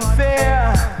game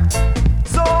unfair.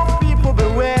 So people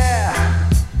beware,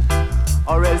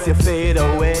 or else you fade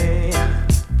away.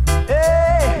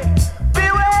 Hey,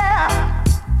 beware,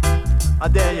 or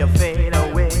then you fade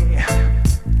away.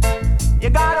 You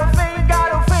gotta fade,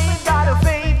 gotta fade, gotta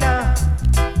fade now.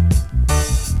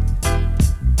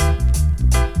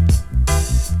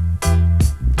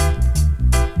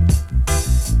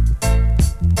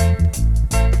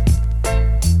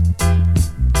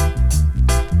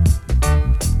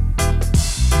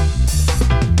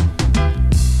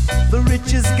 The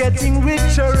rich is getting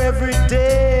richer every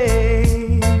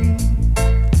day,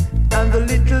 and the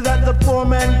little that the poor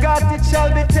man got, it shall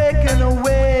be taken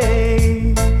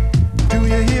away. Do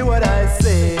you hear what I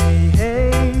say?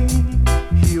 Hey,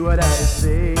 hear what I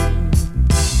say.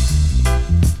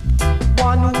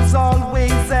 One who's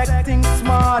always acting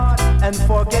smart and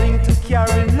forgetting to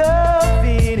carry